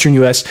down the eastern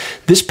U.S.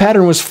 This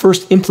pattern was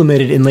first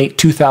implemented in late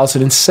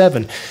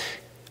 2007.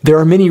 There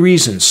are many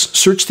reasons.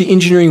 Search the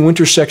engineering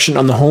winter section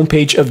on the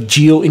homepage of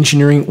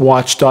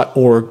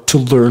geoengineeringwatch.org to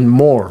learn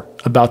more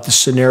about the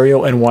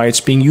scenario and why it's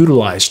being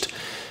utilized.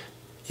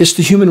 Yes,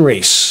 the human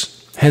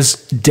race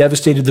has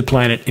devastated the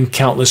planet in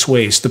countless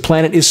ways. The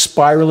planet is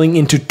spiraling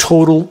into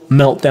total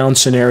meltdown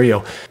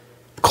scenario.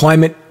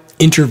 Climate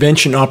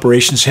intervention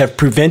operations have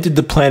prevented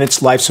the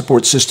planet's life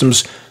support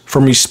systems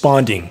from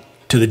responding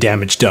to the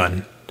damage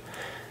done.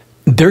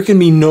 There can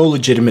be no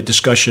legitimate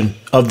discussion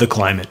of the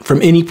climate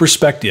from any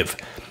perspective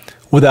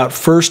without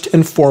first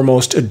and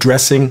foremost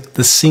addressing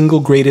the single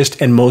greatest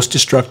and most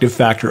destructive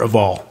factor of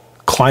all,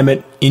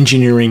 climate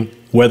engineering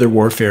weather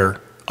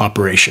warfare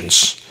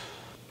operations.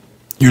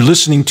 You're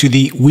listening to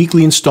the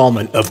weekly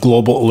installment of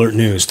Global Alert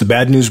News, the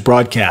Bad News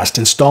Broadcast,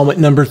 installment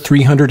number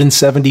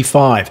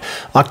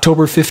 375,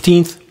 October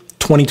 15th,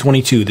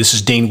 2022. This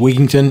is Dane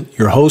Wigington,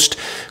 your host.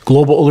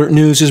 Global Alert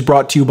News is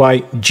brought to you by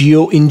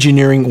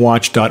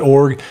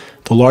geoengineeringwatch.org,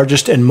 the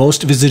largest and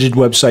most visited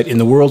website in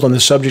the world on the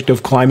subject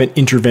of climate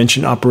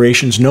intervention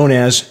operations known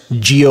as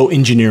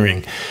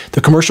geoengineering.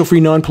 The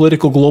commercial-free,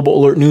 non-political Global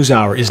Alert News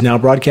Hour is now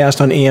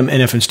broadcast on AM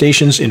and FM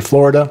stations in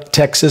Florida,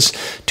 Texas,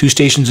 2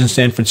 stations in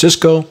San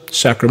Francisco,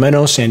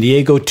 Sacramento, San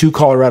Diego, 2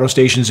 Colorado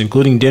stations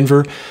including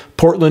Denver,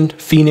 Portland,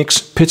 Phoenix,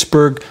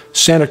 Pittsburgh,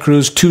 Santa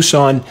Cruz,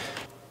 Tucson,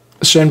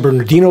 San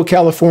Bernardino,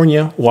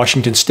 California,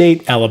 Washington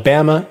State,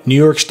 Alabama, New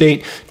York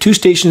State, 2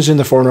 stations in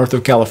the far north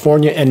of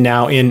California, and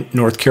now in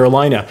North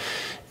Carolina.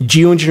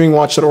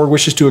 Geoengineeringwatch.org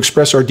wishes to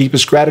express our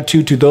deepest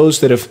gratitude to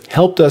those that have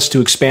helped us to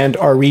expand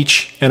our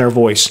reach and our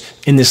voice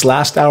in this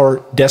last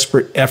hour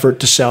desperate effort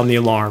to sound the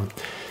alarm.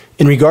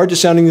 In regard to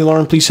sounding the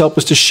alarm, please help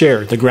us to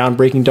share the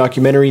groundbreaking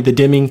documentary, The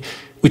Dimming,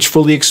 which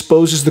fully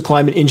exposes the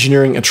climate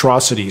engineering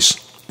atrocities.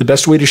 The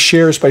best way to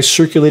share is by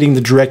circulating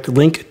the direct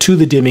link to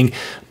The Dimming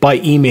by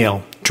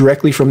email,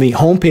 directly from the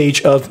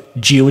homepage of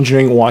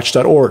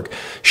geoengineeringwatch.org.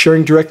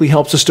 Sharing directly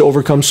helps us to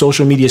overcome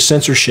social media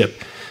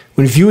censorship.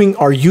 When viewing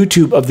our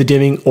YouTube of The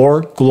Dimming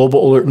or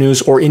Global Alert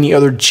News or any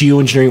other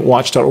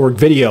geoengineeringwatch.org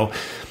video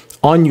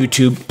on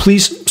YouTube,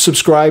 please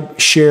subscribe,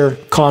 share,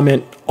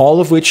 comment,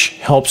 all of which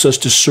helps us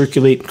to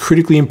circulate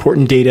critically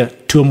important data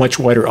to a much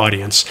wider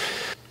audience.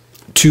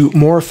 To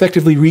more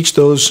effectively reach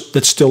those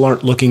that still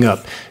aren't looking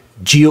up,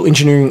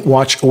 Geoengineering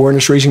Watch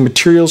awareness-raising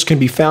materials can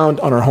be found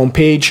on our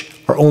homepage.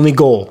 Our only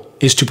goal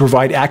is to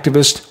provide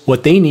activists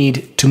what they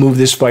need to move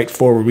this fight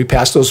forward. We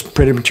pass those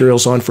printed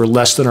materials on for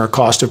less than our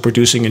cost of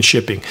producing and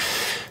shipping.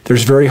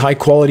 There's very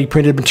high-quality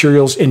printed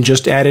materials and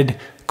just added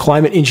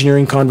climate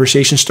engineering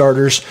conversation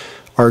starters,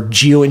 our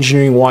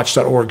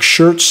geoengineeringwatch.org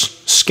shirts,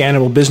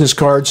 scannable business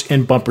cards,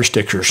 and bumper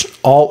stickers,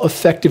 all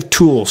effective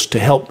tools to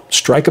help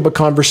strike up a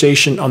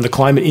conversation on the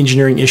climate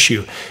engineering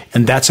issue.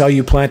 And that's how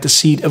you plant the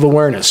seed of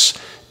awareness.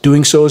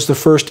 Doing so is the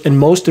first and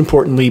most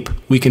important leap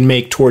we can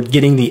make toward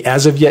getting the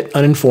as-of-yet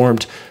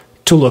uninformed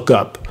to look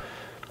up.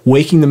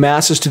 Waking the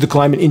masses to the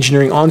climate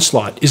engineering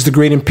onslaught is the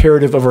great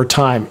imperative of our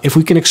time. If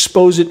we can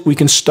expose it, we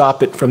can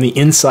stop it from the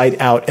inside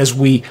out as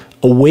we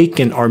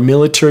awaken our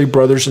military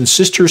brothers and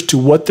sisters to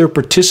what they're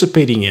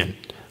participating in,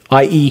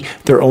 i.e.,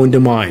 their own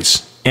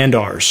demise and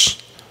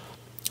ours.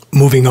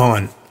 Moving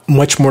on,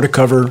 much more to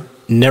cover,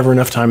 never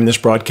enough time in this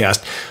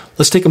broadcast.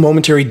 Let's take a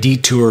momentary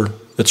detour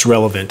that's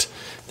relevant.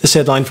 This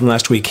headline from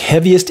last week,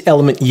 heaviest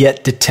element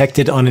yet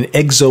detected on an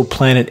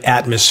exoplanet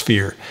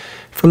atmosphere.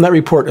 From that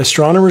report,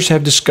 astronomers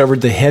have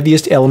discovered the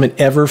heaviest element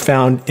ever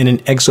found in an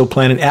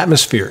exoplanet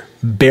atmosphere,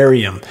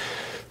 barium.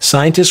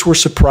 Scientists were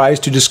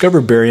surprised to discover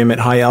barium at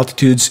high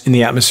altitudes in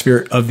the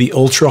atmosphere of the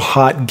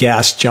ultra-hot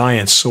gas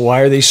giants. So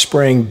why are they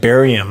spraying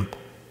barium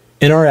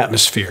in our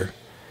atmosphere?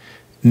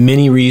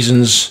 Many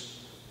reasons,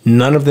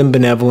 none of them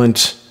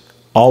benevolent,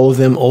 all of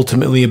them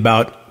ultimately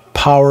about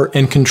power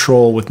and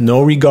control with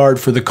no regard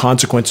for the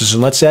consequences.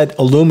 And let's add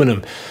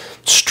aluminum,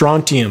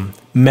 strontium,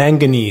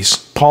 manganese,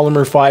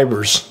 polymer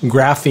fibers,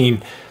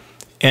 graphene,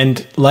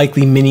 and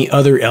likely many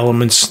other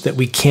elements that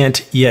we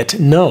can't yet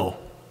know.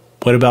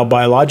 What about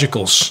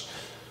biologicals?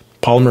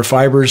 Polymer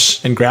fibers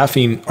and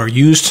graphene are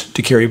used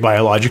to carry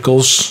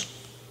biologicals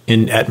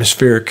in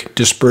atmospheric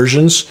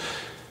dispersions.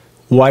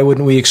 Why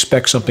wouldn't we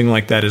expect something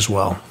like that as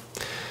well?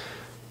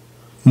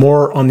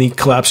 More on the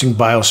collapsing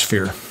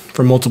biosphere.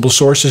 From multiple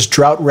sources,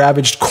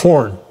 drought-ravaged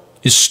corn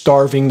is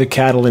starving the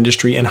cattle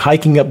industry and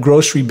hiking up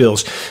grocery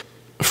bills.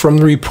 From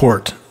the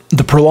report,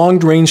 the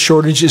prolonged rain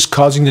shortage is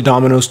causing the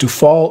dominoes to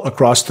fall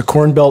across the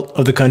corn belt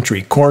of the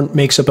country. Corn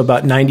makes up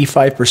about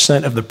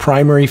 95% of the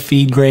primary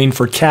feed grain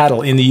for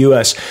cattle in the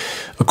U.S.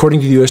 According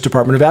to the U.S.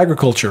 Department of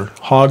Agriculture,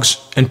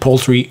 hogs and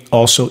poultry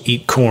also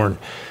eat corn.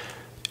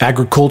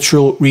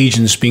 Agricultural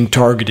regions being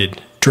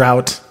targeted,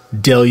 drought,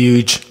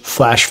 deluge,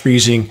 flash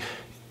freezing,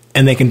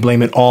 and they can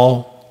blame it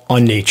all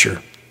on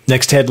nature.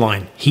 Next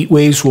headline, heat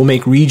waves will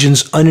make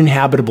regions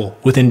uninhabitable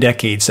within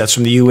decades. That's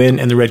from the UN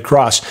and the Red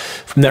Cross.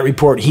 From that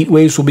report, heat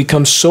waves will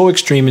become so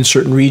extreme in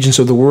certain regions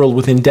of the world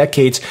within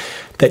decades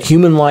that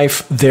human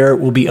life there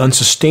will be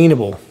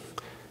unsustainable.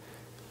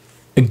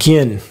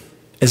 Again,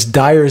 as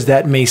dire as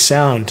that may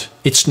sound,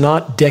 it's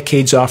not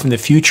decades off in the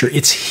future.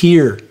 It's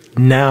here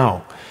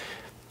now.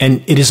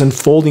 And it is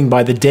unfolding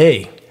by the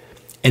day.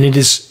 And it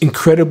is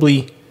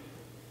incredibly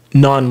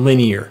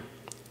non-linear.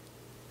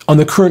 On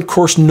the current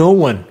course, no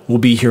one will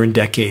be here in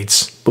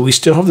decades, but we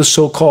still have the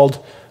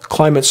so-called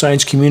climate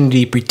science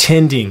community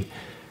pretending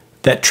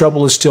that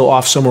trouble is still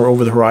off somewhere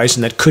over the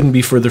horizon. That couldn't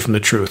be further from the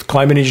truth.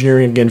 Climate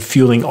engineering, again,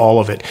 fueling all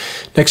of it.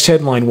 Next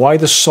headline, why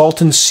the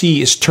Salton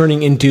Sea is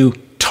turning into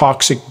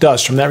toxic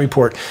dust. From that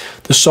report,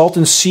 the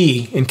Salton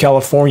Sea in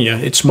California,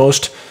 its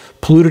most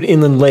polluted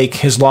inland lake,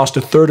 has lost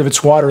a third of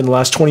its water in the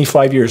last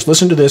 25 years.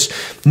 Listen to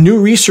this. New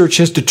research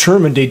has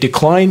determined a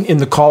decline in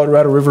the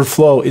Colorado River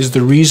flow is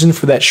the reason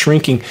for that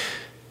shrinking.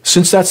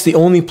 Since that's the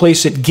only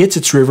place it gets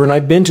its river, and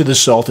I've been to the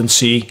Salton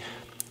Sea,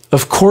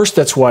 Of course,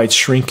 that's why it's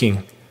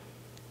shrinking.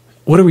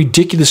 What a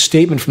ridiculous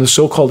statement from the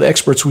so-called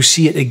experts. We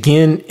see it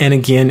again and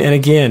again and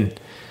again.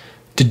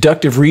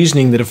 Deductive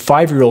reasoning that a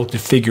 5-year-old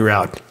could figure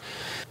out.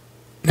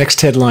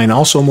 Next headline,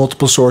 also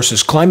multiple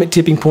sources. Climate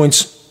tipping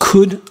points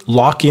could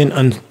lock in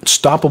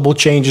unstoppable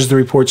changes, the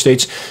report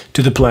states,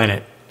 to the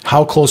planet.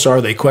 How close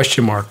are they?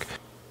 Question mark.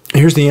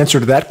 Here's the answer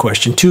to that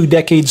question. 2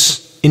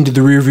 decades into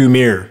the rearview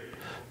mirror,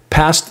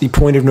 past the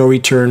point of no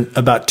return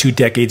about 2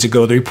 decades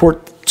ago. The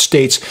report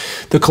states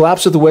the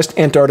collapse of the West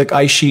Antarctic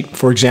ice sheet,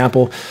 for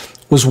example,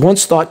 was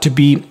once thought to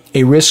be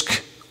a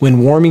risk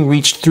when warming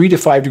reached 3 to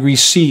 5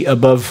 degrees C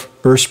above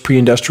Earth's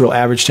pre-industrial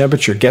average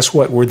temperature. Guess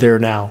what? We're there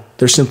now.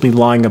 They're simply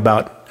lying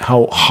about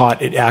how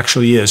hot it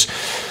actually is.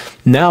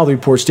 Now, the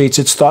report states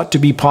it's thought to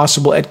be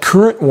possible at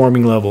current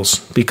warming levels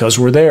because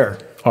we're there,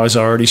 as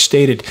I already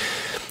stated.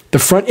 The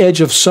front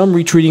edge of some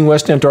retreating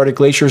West Antarctic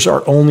glaciers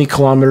are only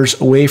kilometers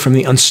away from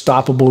the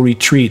unstoppable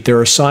retreat. There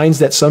are signs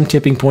that some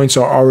tipping points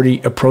are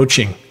already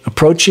approaching.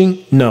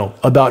 Approaching? No.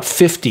 About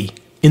 50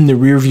 in the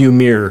rearview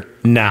mirror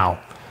now.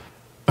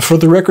 For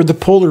the record, the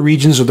polar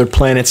regions are the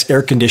planet's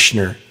air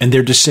conditioner, and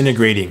they're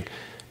disintegrating.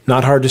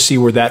 Not hard to see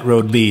where that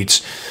road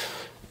leads.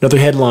 Another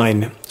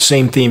headline,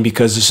 same theme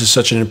because this is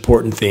such an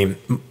important theme.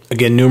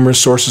 Again, numerous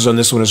sources on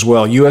this one as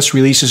well. U.S.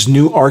 releases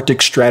new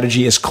Arctic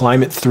strategy as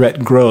climate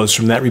threat grows.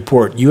 From that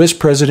report, U.S.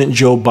 President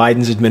Joe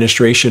Biden's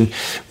administration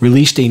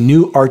released a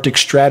new Arctic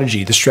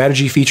strategy. The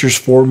strategy features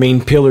 4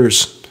 main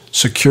pillars: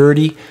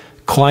 security,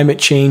 climate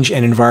change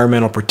and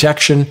environmental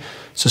protection,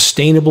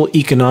 sustainable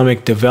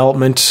economic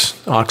development,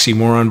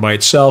 oxymoron by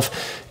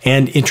itself,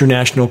 and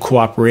international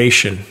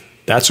cooperation.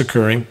 That's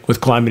occurring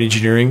with climate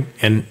engineering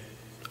and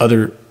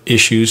other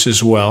issues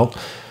as well.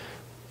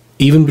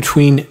 Even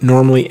between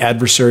normally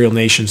adversarial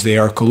nations, they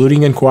are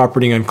colluding and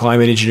cooperating on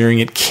climate engineering.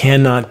 It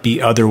cannot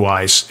be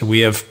otherwise. And we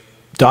have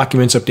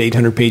documents up to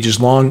 800 pages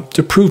long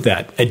to prove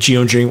that at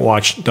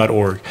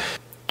geoengineeringwatch.org.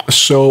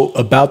 So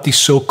about the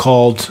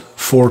so-called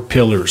 4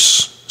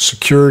 pillars: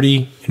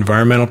 security,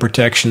 environmental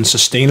protection,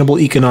 sustainable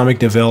economic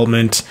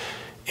development,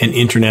 and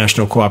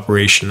international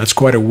cooperation. That's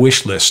quite a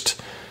wish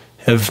list.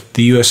 Have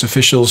the U.S.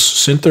 officials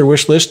sent their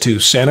wish list to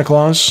Santa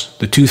Claus,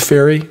 the Tooth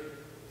Fairy,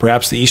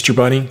 perhaps the Easter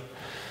Bunny?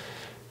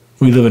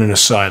 We live in an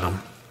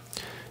asylum.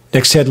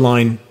 Next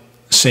headline,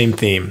 same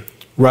theme.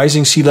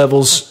 Rising sea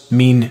levels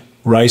mean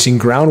rising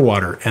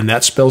groundwater, and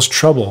that spells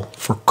trouble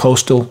for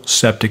coastal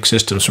septic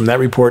systems. From that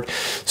report,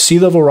 sea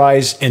level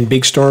rise and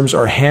big storms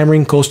are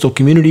hammering coastal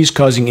communities,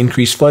 causing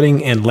increased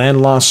flooding and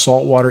land loss,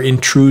 saltwater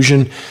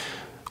intrusion,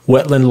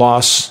 wetland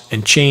loss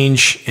and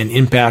change, and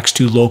impacts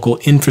to local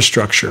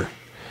infrastructure.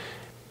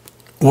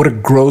 What a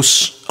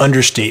gross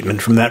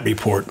understatement from that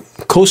report.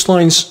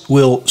 Coastlines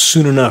will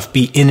soon enough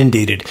be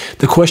inundated.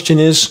 The question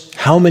is,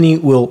 how many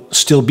will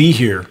still be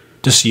here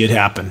to see it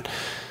happen?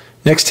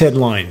 Next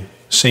headline,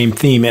 same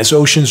theme. As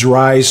oceans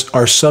rise,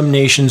 are some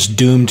nations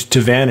doomed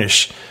to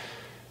vanish?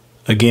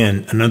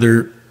 Again,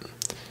 another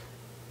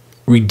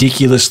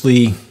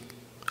ridiculously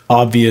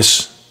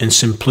obvious and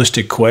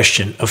simplistic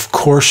question. Of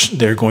course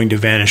they're going to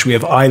vanish. We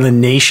have island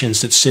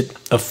nations that sit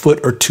a foot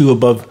or 2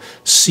 above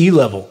sea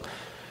level.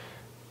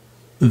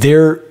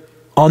 They're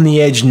on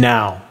the edge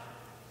now,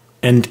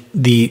 and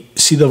the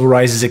sea level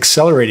rise is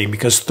accelerating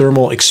because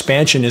thermal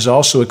expansion is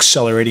also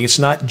accelerating. It's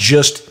not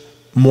just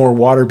more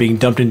water being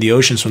dumped into the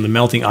oceans from the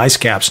melting ice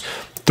caps.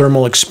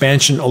 Thermal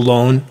expansion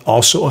alone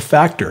also a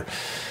factor.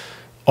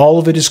 All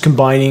of it is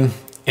combining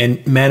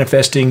and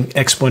manifesting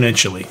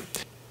exponentially.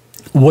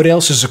 What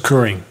else is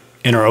occurring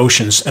in our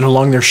oceans and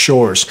along their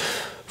shores?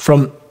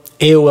 From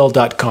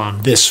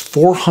AOL.com, this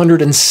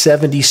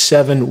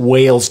 477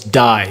 whales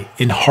die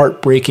in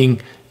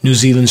heartbreaking New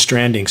Zealand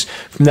strandings.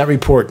 From that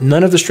report,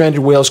 none of the stranded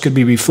whales could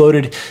be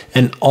refloated,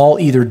 and all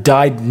either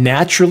died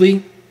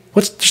naturally.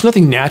 There's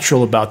nothing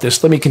natural about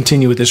this. Let me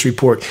continue with this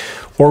report.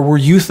 Or were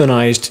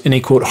euthanized in a,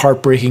 quote,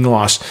 heartbreaking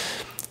loss.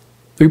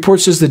 The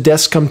report says the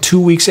deaths come 2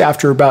 weeks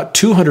after about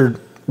 200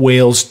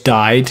 whales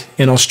died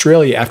in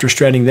Australia after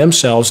stranding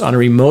themselves on a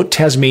remote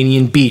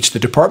Tasmanian beach. The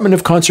Department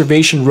of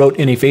Conservation wrote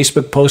in a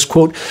Facebook post,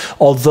 quote,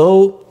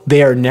 although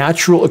they are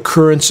natural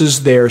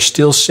occurrences, they are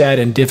still sad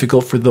and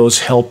difficult for those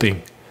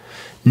helping.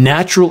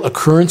 Natural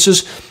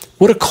occurrences?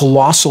 What a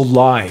colossal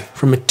lie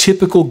from a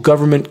typical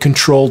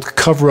government-controlled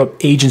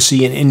cover-up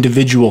agency and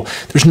individual.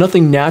 There's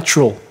nothing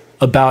natural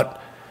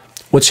about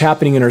what's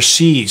happening in our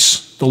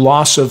seas, the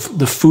loss of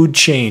the food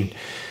chain.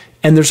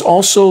 And there's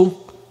also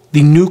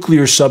the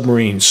nuclear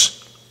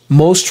submarines,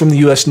 most from the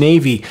U.S.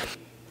 Navy.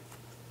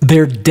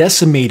 They're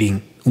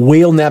decimating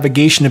whale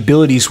navigation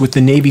abilities with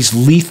the Navy's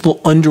lethal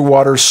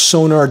underwater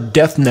sonar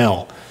death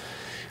knell.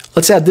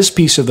 Let's add this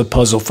piece of the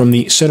puzzle from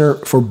the Center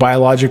for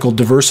Biological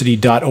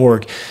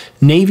Diversity.org.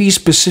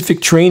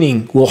 Navy-specific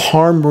training will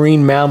harm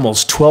marine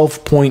mammals,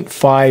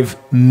 12.5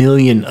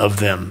 million of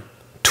them.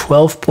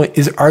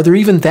 Are there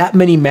even that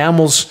many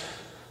mammals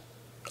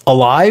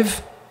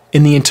alive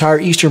in the entire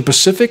Eastern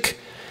Pacific?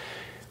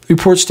 The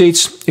report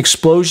states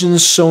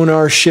explosions,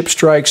 sonar, ship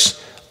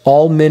strikes,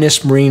 all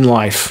menace marine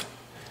life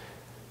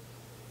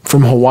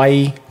from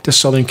Hawaii to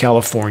Southern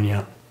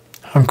California.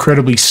 how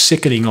incredibly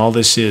sickening all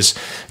this is.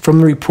 From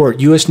the report,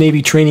 U.S.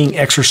 Navy training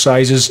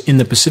exercises in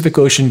the Pacific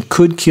Ocean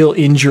could kill,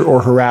 injure,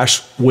 or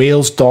harass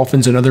whales,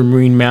 dolphins, and other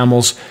marine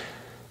mammals,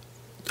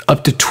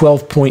 up to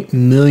 12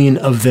 million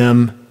of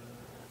them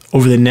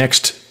over the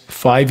next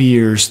 5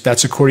 years.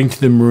 That's according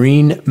to the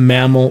Marine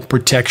Mammal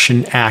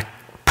Protection Act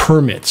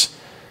permits.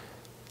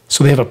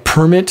 So they have a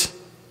permit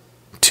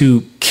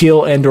to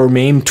kill and or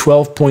maim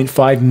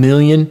 12.5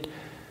 million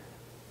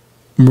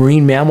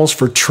marine mammals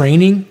for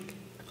training?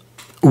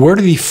 Where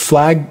do the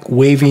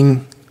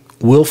flag-waving,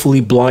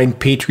 willfully blind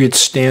patriots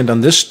stand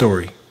on this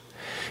story?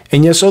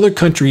 And yes, other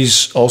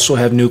countries also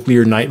have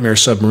nuclear nightmare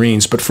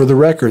submarines, but for the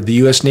record, the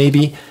U.S.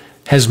 Navy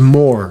has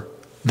more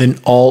than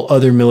all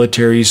other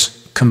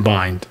militaries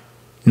combined.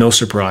 No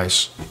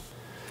surprise.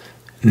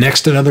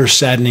 Next, another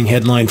saddening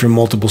headline from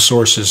multiple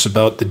sources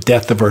about the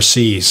death of our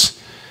seas.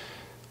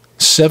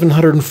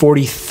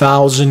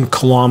 740,000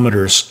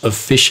 kilometers of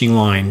fishing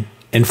line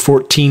and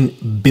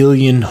 14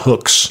 billion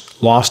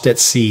hooks lost at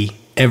sea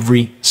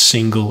every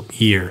single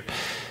year.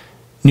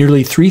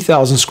 Nearly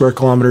 3,000 square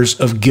kilometers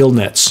of gill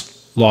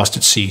nets lost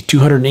at sea,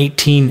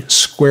 218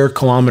 square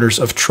kilometers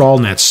of trawl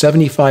nets,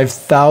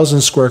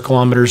 75,000 square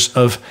kilometers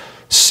of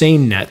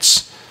seine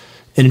nets.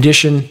 In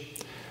addition,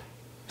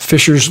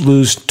 fishers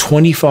lose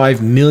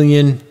 25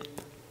 million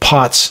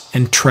pots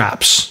and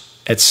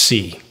traps at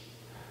sea.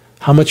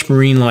 How much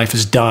marine life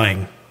is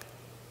dying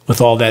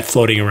with all that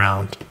floating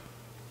around?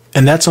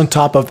 And that's on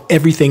top of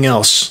everything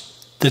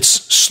else that's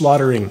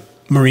slaughtering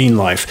marine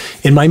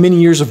life. In my many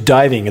years of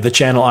diving at the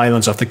Channel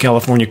Islands off the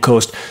California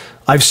coast,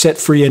 I've set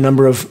free a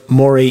number of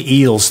moray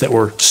eels that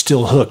were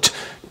still hooked,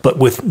 but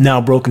with now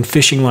broken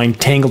fishing line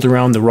tangled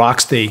around the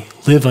rocks they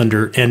live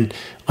under, and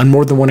on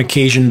more than one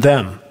occasion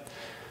them.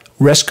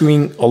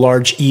 Rescuing a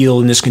large eel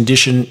in this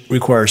condition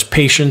requires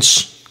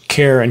patience,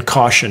 care, and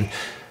caution,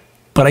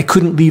 but I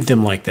couldn't leave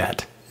them like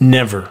that.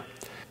 Never.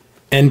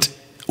 And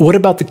what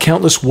about the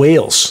countless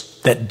whales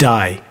that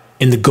die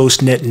in the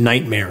ghost net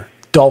nightmare?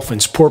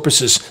 Dolphins,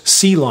 porpoises,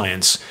 sea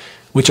lions,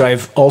 which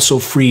I've also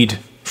freed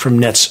from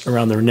nets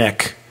around their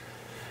neck.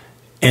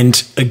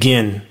 And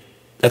again,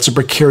 that's a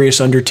precarious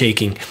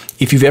undertaking.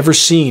 If you've ever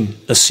seen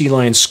a sea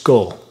lion's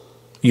skull,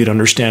 you'd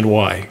understand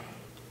why.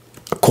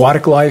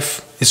 Aquatic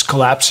life is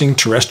collapsing,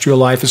 terrestrial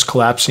life is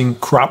collapsing,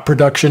 crop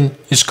production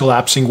is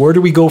collapsing. Where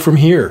do we go from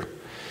here?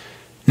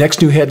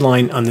 Next new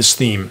headline on this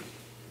theme.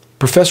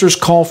 Professors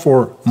call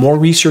for more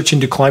research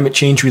into climate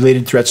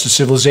change-related threats to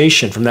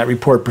civilization. From that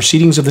report,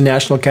 Proceedings of the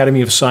National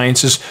Academy of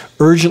Sciences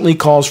urgently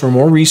calls for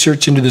more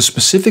research into the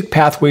specific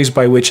pathways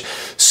by which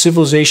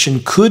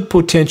civilization could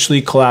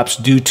potentially collapse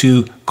due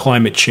to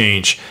climate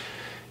change.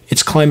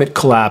 It's climate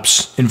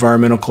collapse,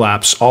 environmental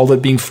collapse, all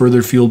that being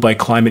further fueled by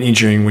climate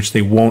engineering, which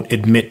they won't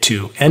admit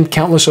to, and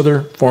countless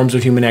other forms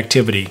of human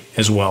activity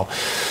as well.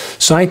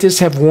 Scientists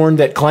have warned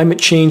that climate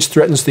change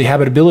threatens the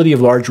habitability of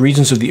large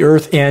regions of the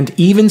Earth and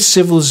even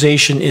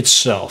civilization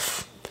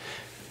itself.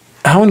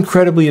 How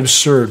incredibly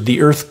absurd.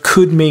 The Earth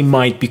could,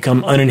 might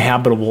become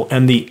uninhabitable,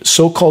 and the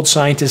so-called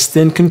scientists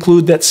then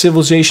conclude that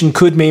civilization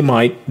could,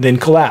 might then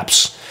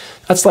collapse.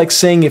 That's like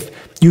saying if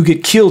you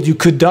get killed, you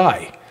could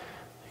die.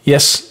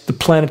 Yes, the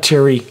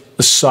planetary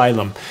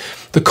asylum.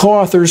 The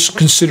co-authors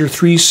consider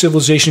 3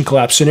 civilization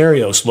collapse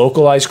scenarios: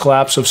 localized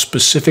collapse of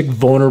specific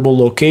vulnerable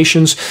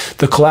locations,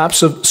 the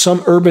collapse of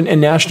some urban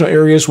and national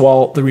areas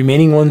while the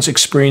remaining ones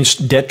experience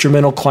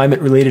detrimental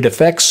climate-related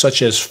effects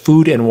such as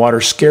food and water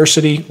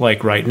scarcity,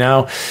 like right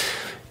now,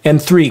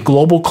 and 3,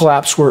 global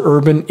collapse where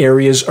urban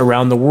areas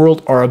around the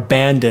world are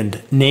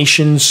abandoned,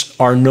 nations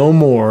are no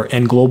more,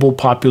 and global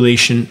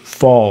population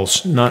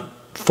falls,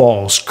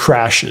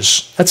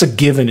 crashes. That's a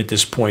given at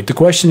this point. The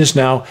question is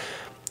now,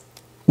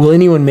 will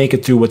anyone make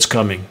it through what's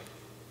coming?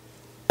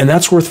 And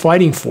that's worth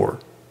fighting for,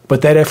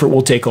 but that effort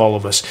will take all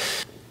of us.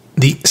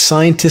 The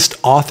scientist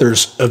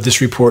authors of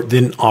this report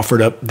then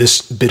offered up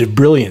this bit of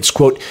brilliance.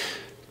 Quote,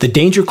 "The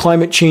danger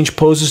climate change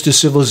poses to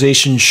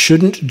civilization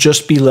shouldn't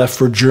just be left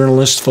for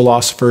journalists,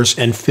 philosophers,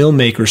 and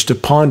filmmakers to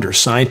ponder.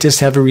 Scientists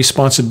have a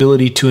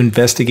responsibility to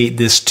investigate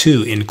this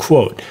too," end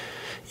quote.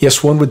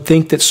 Yes, one would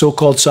think that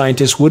so-called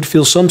scientists would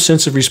feel some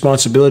sense of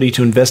responsibility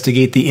to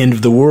investigate the end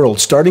of the world,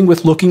 starting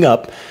with looking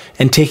up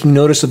and taking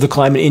notice of the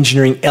climate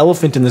engineering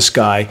elephant in the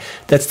sky.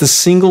 That's the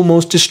single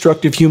most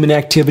destructive human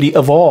activity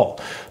of all.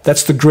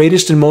 That's the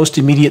greatest and most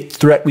immediate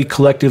threat we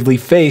collectively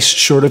face,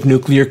 short of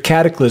nuclear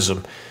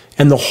cataclysm.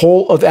 And the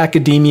whole of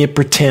academia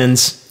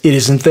pretends it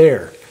isn't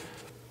there.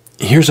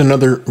 Here's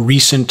another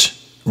recent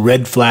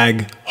red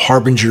flag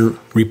harbinger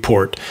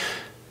report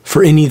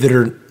for any that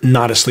are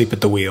not asleep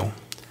at the wheel.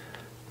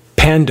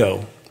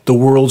 Pando, the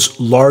world's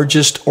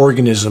largest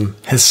organism,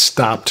 has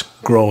stopped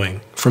growing.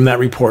 From that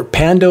report,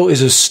 Pando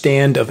is a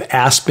stand of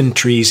aspen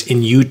trees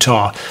in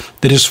Utah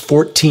that is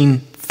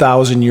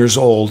 14,000 years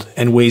old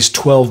and weighs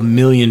 12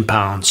 million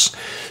pounds.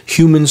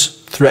 Humans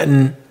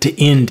threaten to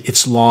end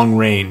its long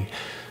reign.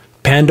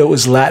 Pando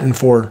is Latin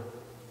for,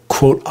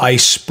 quote,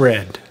 ice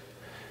spread.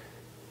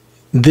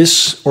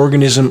 This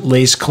organism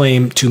lays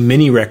claim to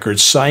many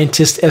records.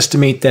 Scientists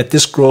estimate that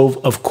this grove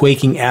of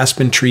quaking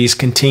aspen trees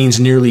contains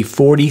nearly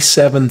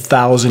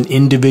 47,000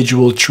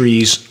 individual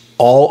trees.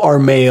 All are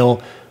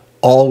male,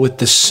 all with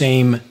the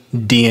same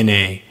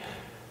DNA.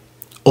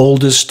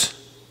 Oldest,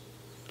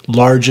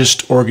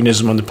 largest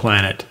organism on the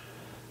planet,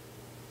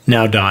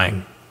 now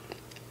dying.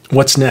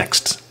 What's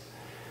next?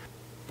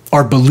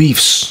 Our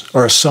beliefs,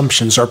 our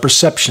assumptions, our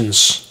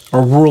perceptions,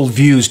 our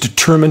worldviews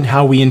determine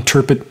how we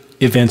interpret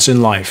events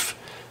in life.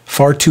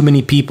 Far too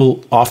many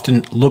people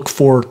often look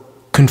for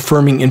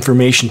confirming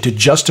information to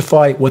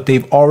justify what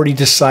they've already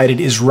decided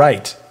is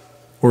right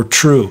or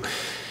true.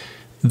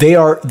 They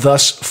are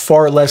thus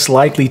far less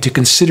likely to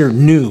consider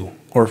new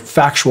or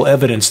factual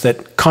evidence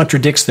that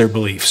contradicts their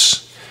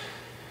beliefs.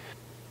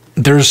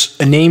 There's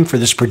a name for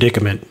this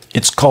predicament.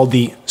 It's called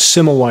the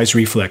Semmelweis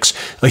reflex,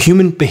 a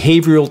human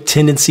behavioral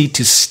tendency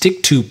to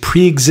stick to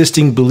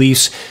pre-existing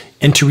beliefs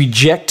and to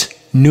reject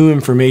new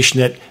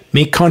information that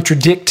may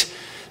contradict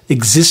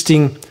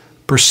existing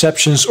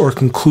perceptions or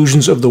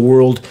conclusions of the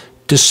world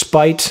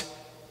despite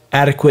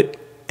adequate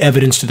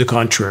evidence to the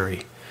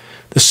contrary.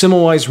 The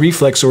Semmelweis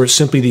reflex, or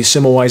simply the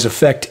Semmelweis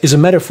effect, is a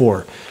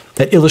metaphor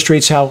that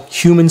illustrates how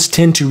humans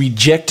tend to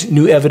reject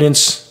new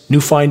evidence,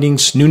 new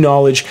findings, new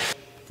knowledge,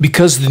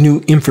 because the new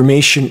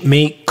information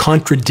may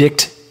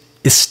contradict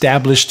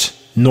established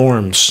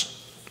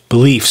norms,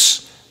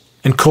 beliefs,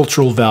 and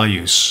cultural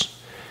values.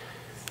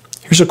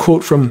 Here's a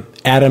quote from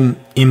Adam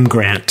M.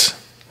 Grant,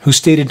 who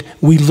stated,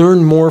 "We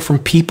learn more from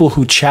people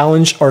who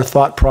challenge our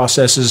thought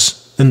processes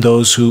than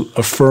those who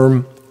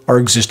affirm our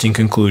existing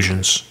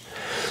conclusions."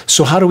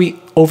 So how do we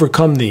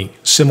overcome the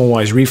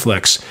Semmelweis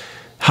reflex?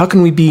 How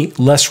can we be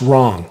less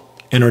wrong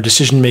in our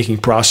decision-making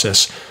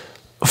process?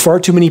 Far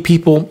too many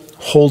people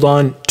hold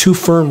on too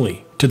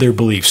firmly to their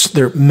beliefs,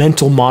 their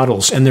mental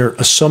models, and their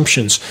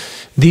assumptions.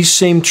 These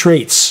same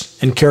traits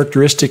and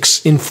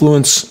characteristics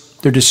influence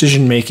their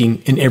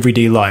decision-making in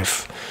everyday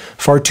life.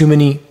 Far too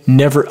many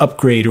never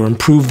upgrade or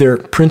improve their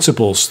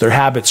principles, their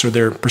habits, or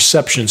their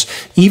perceptions,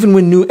 even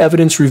when new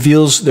evidence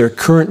reveals their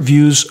current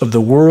views of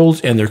the world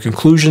and their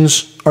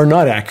conclusions are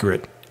not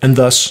accurate, and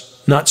thus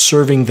not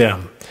serving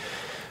them.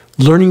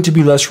 Learning to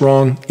be less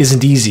wrong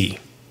isn't easy,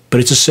 but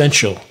it's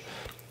essential.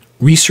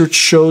 Research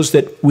shows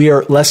that we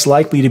are less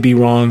likely to be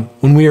wrong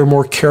when we are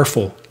more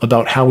careful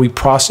about how we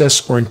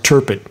process or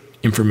interpret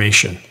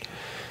information.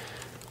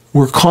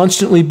 We're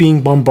constantly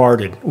being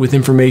bombarded with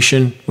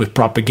information, with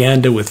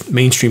propaganda, with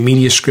mainstream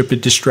media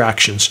scripted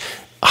distractions.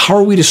 How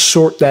are we to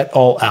sort that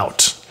all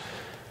out?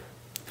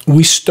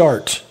 We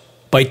start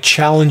by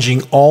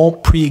challenging all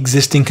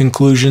pre-existing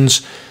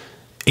conclusions,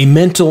 a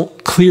mental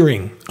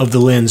clearing of the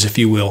lens, if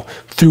you will,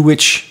 through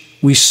which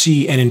we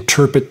see and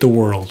interpret the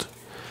world.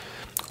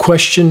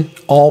 Question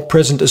all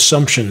present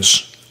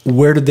assumptions.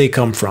 Where did they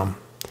come from?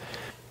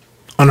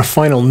 On a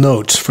final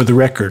note, for the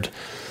record,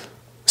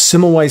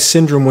 Semmelweis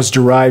syndrome was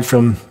derived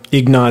from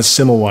Ignaz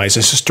Semmelweis, a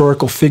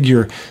historical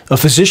figure, a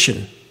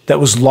physician that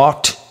was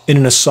locked in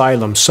an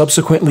asylum,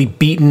 subsequently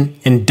beaten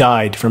and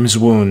died from his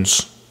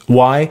wounds.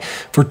 Why?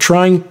 For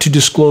trying to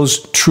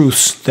disclose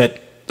truths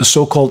that the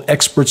so-called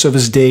experts of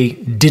his day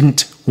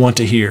didn't want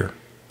to hear.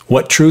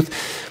 What truth?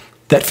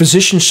 That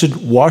physicians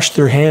should wash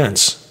their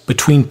hands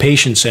between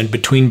patients and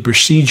between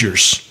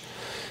procedures.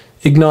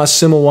 Ignaz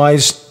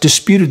Semmelweis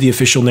disputed the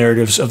official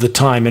narratives of the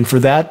time, and for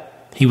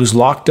that, he was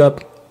locked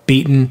up,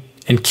 beaten,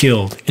 and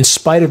killed, in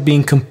spite of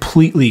being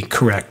completely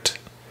correct.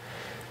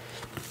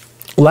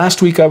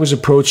 Last week, I was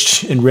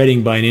approached in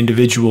Reading by an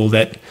individual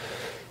that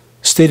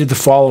stated the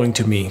following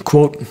to me,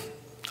 quote,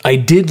 "I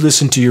did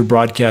listen to your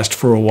broadcast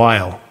for a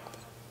while,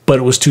 but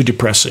it was too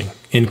depressing,"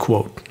 end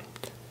quote.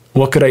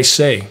 What could I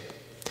say?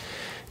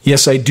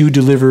 Yes, I do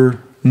deliver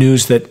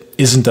news that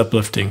isn't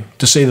uplifting,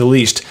 to say the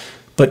least,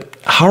 but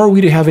how are we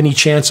to have any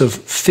chance of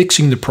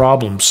fixing the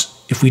problems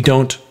if we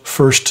don't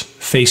first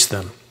face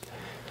them?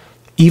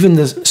 Even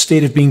the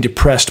state of being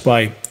depressed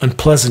by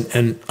unpleasant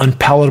and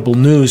unpalatable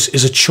news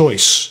is a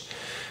choice.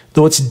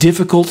 Though it's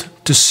difficult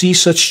to see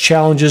such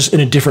challenges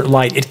in a different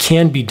light, it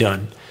can be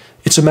done.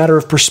 It's a matter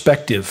of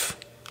perspective.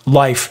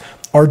 Life,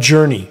 our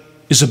journey,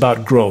 is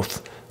about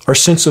growth. Our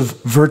sense of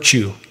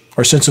virtue,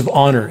 our sense of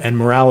honor and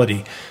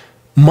morality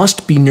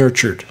must be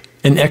nurtured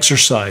and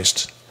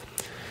exercised.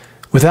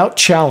 Without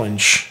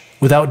challenge,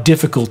 without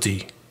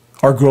difficulty,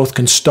 our growth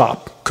can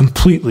stop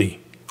completely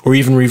or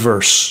even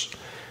reverse.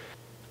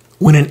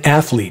 When an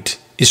athlete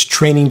is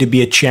training to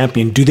be a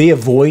champion, do they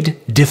avoid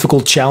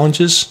difficult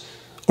challenges?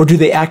 Or do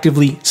they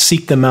actively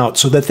seek them out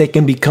so that they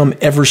can become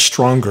ever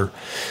stronger?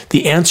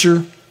 The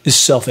answer is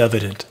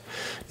self-evident.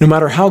 No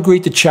matter how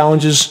great the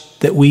challenges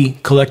that we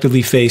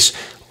collectively face,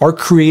 our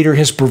Creator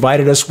has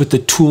provided us with the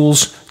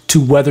tools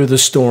to weather the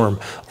storm.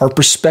 Our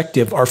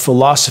perspective, our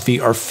philosophy,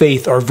 our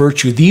faith, our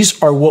virtue,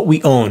 these are what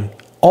we own,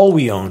 all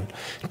we own.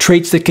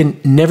 Traits that can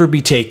never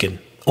be taken,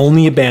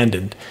 only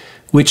abandoned,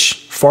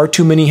 which far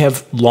too many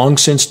have long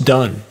since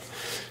done.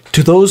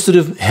 To those that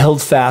have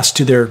held fast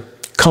to their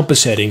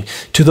compass heading,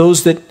 to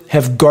those that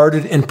have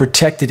guarded and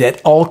protected at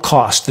all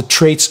costs the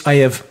traits I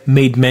have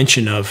made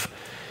mention of,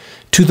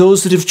 To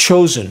those that have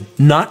chosen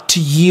not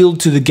to yield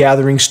to the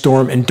gathering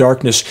storm and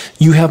darkness,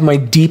 you have my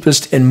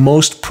deepest and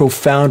most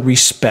profound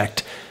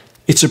respect.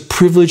 It's a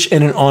privilege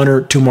and an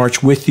honor to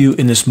march with you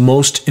in this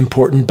most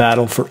important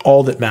battle for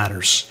all that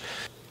matters.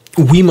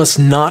 We must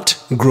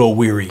not grow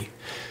weary.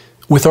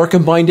 With our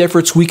combined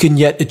efforts, we can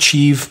yet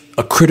achieve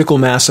a critical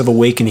mass of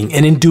awakening,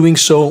 and in doing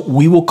so,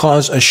 we will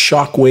cause a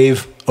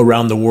shockwave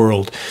around the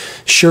world.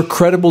 Share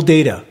credible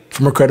data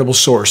from a credible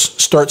source.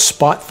 Start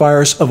spot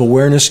fires of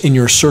awareness in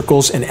your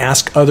circles and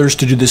ask others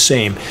to do the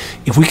same.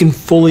 If we can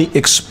fully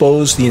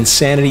expose the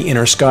insanity in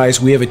our skies,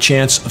 we have a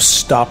chance of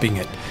stopping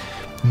it.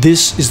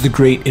 This is the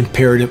great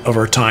imperative of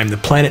our time. The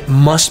planet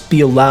must be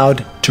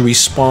allowed to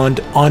respond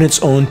on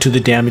its own to the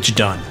damage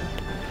done.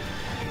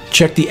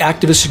 Check the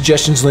activist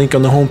suggestions link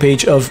on the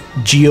homepage of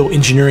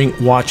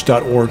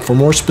geoengineeringwatch.org for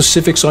more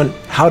specifics on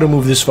how to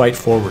move this fight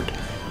forward.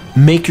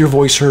 Make your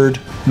voice heard.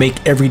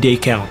 Make every day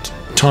count.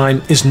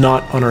 Time is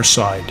not on our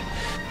side.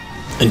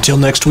 Until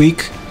next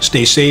week,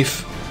 stay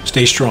safe,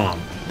 stay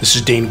strong. This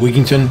is Dane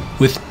Wigington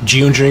with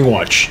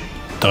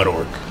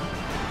geoengineeringwatch.org.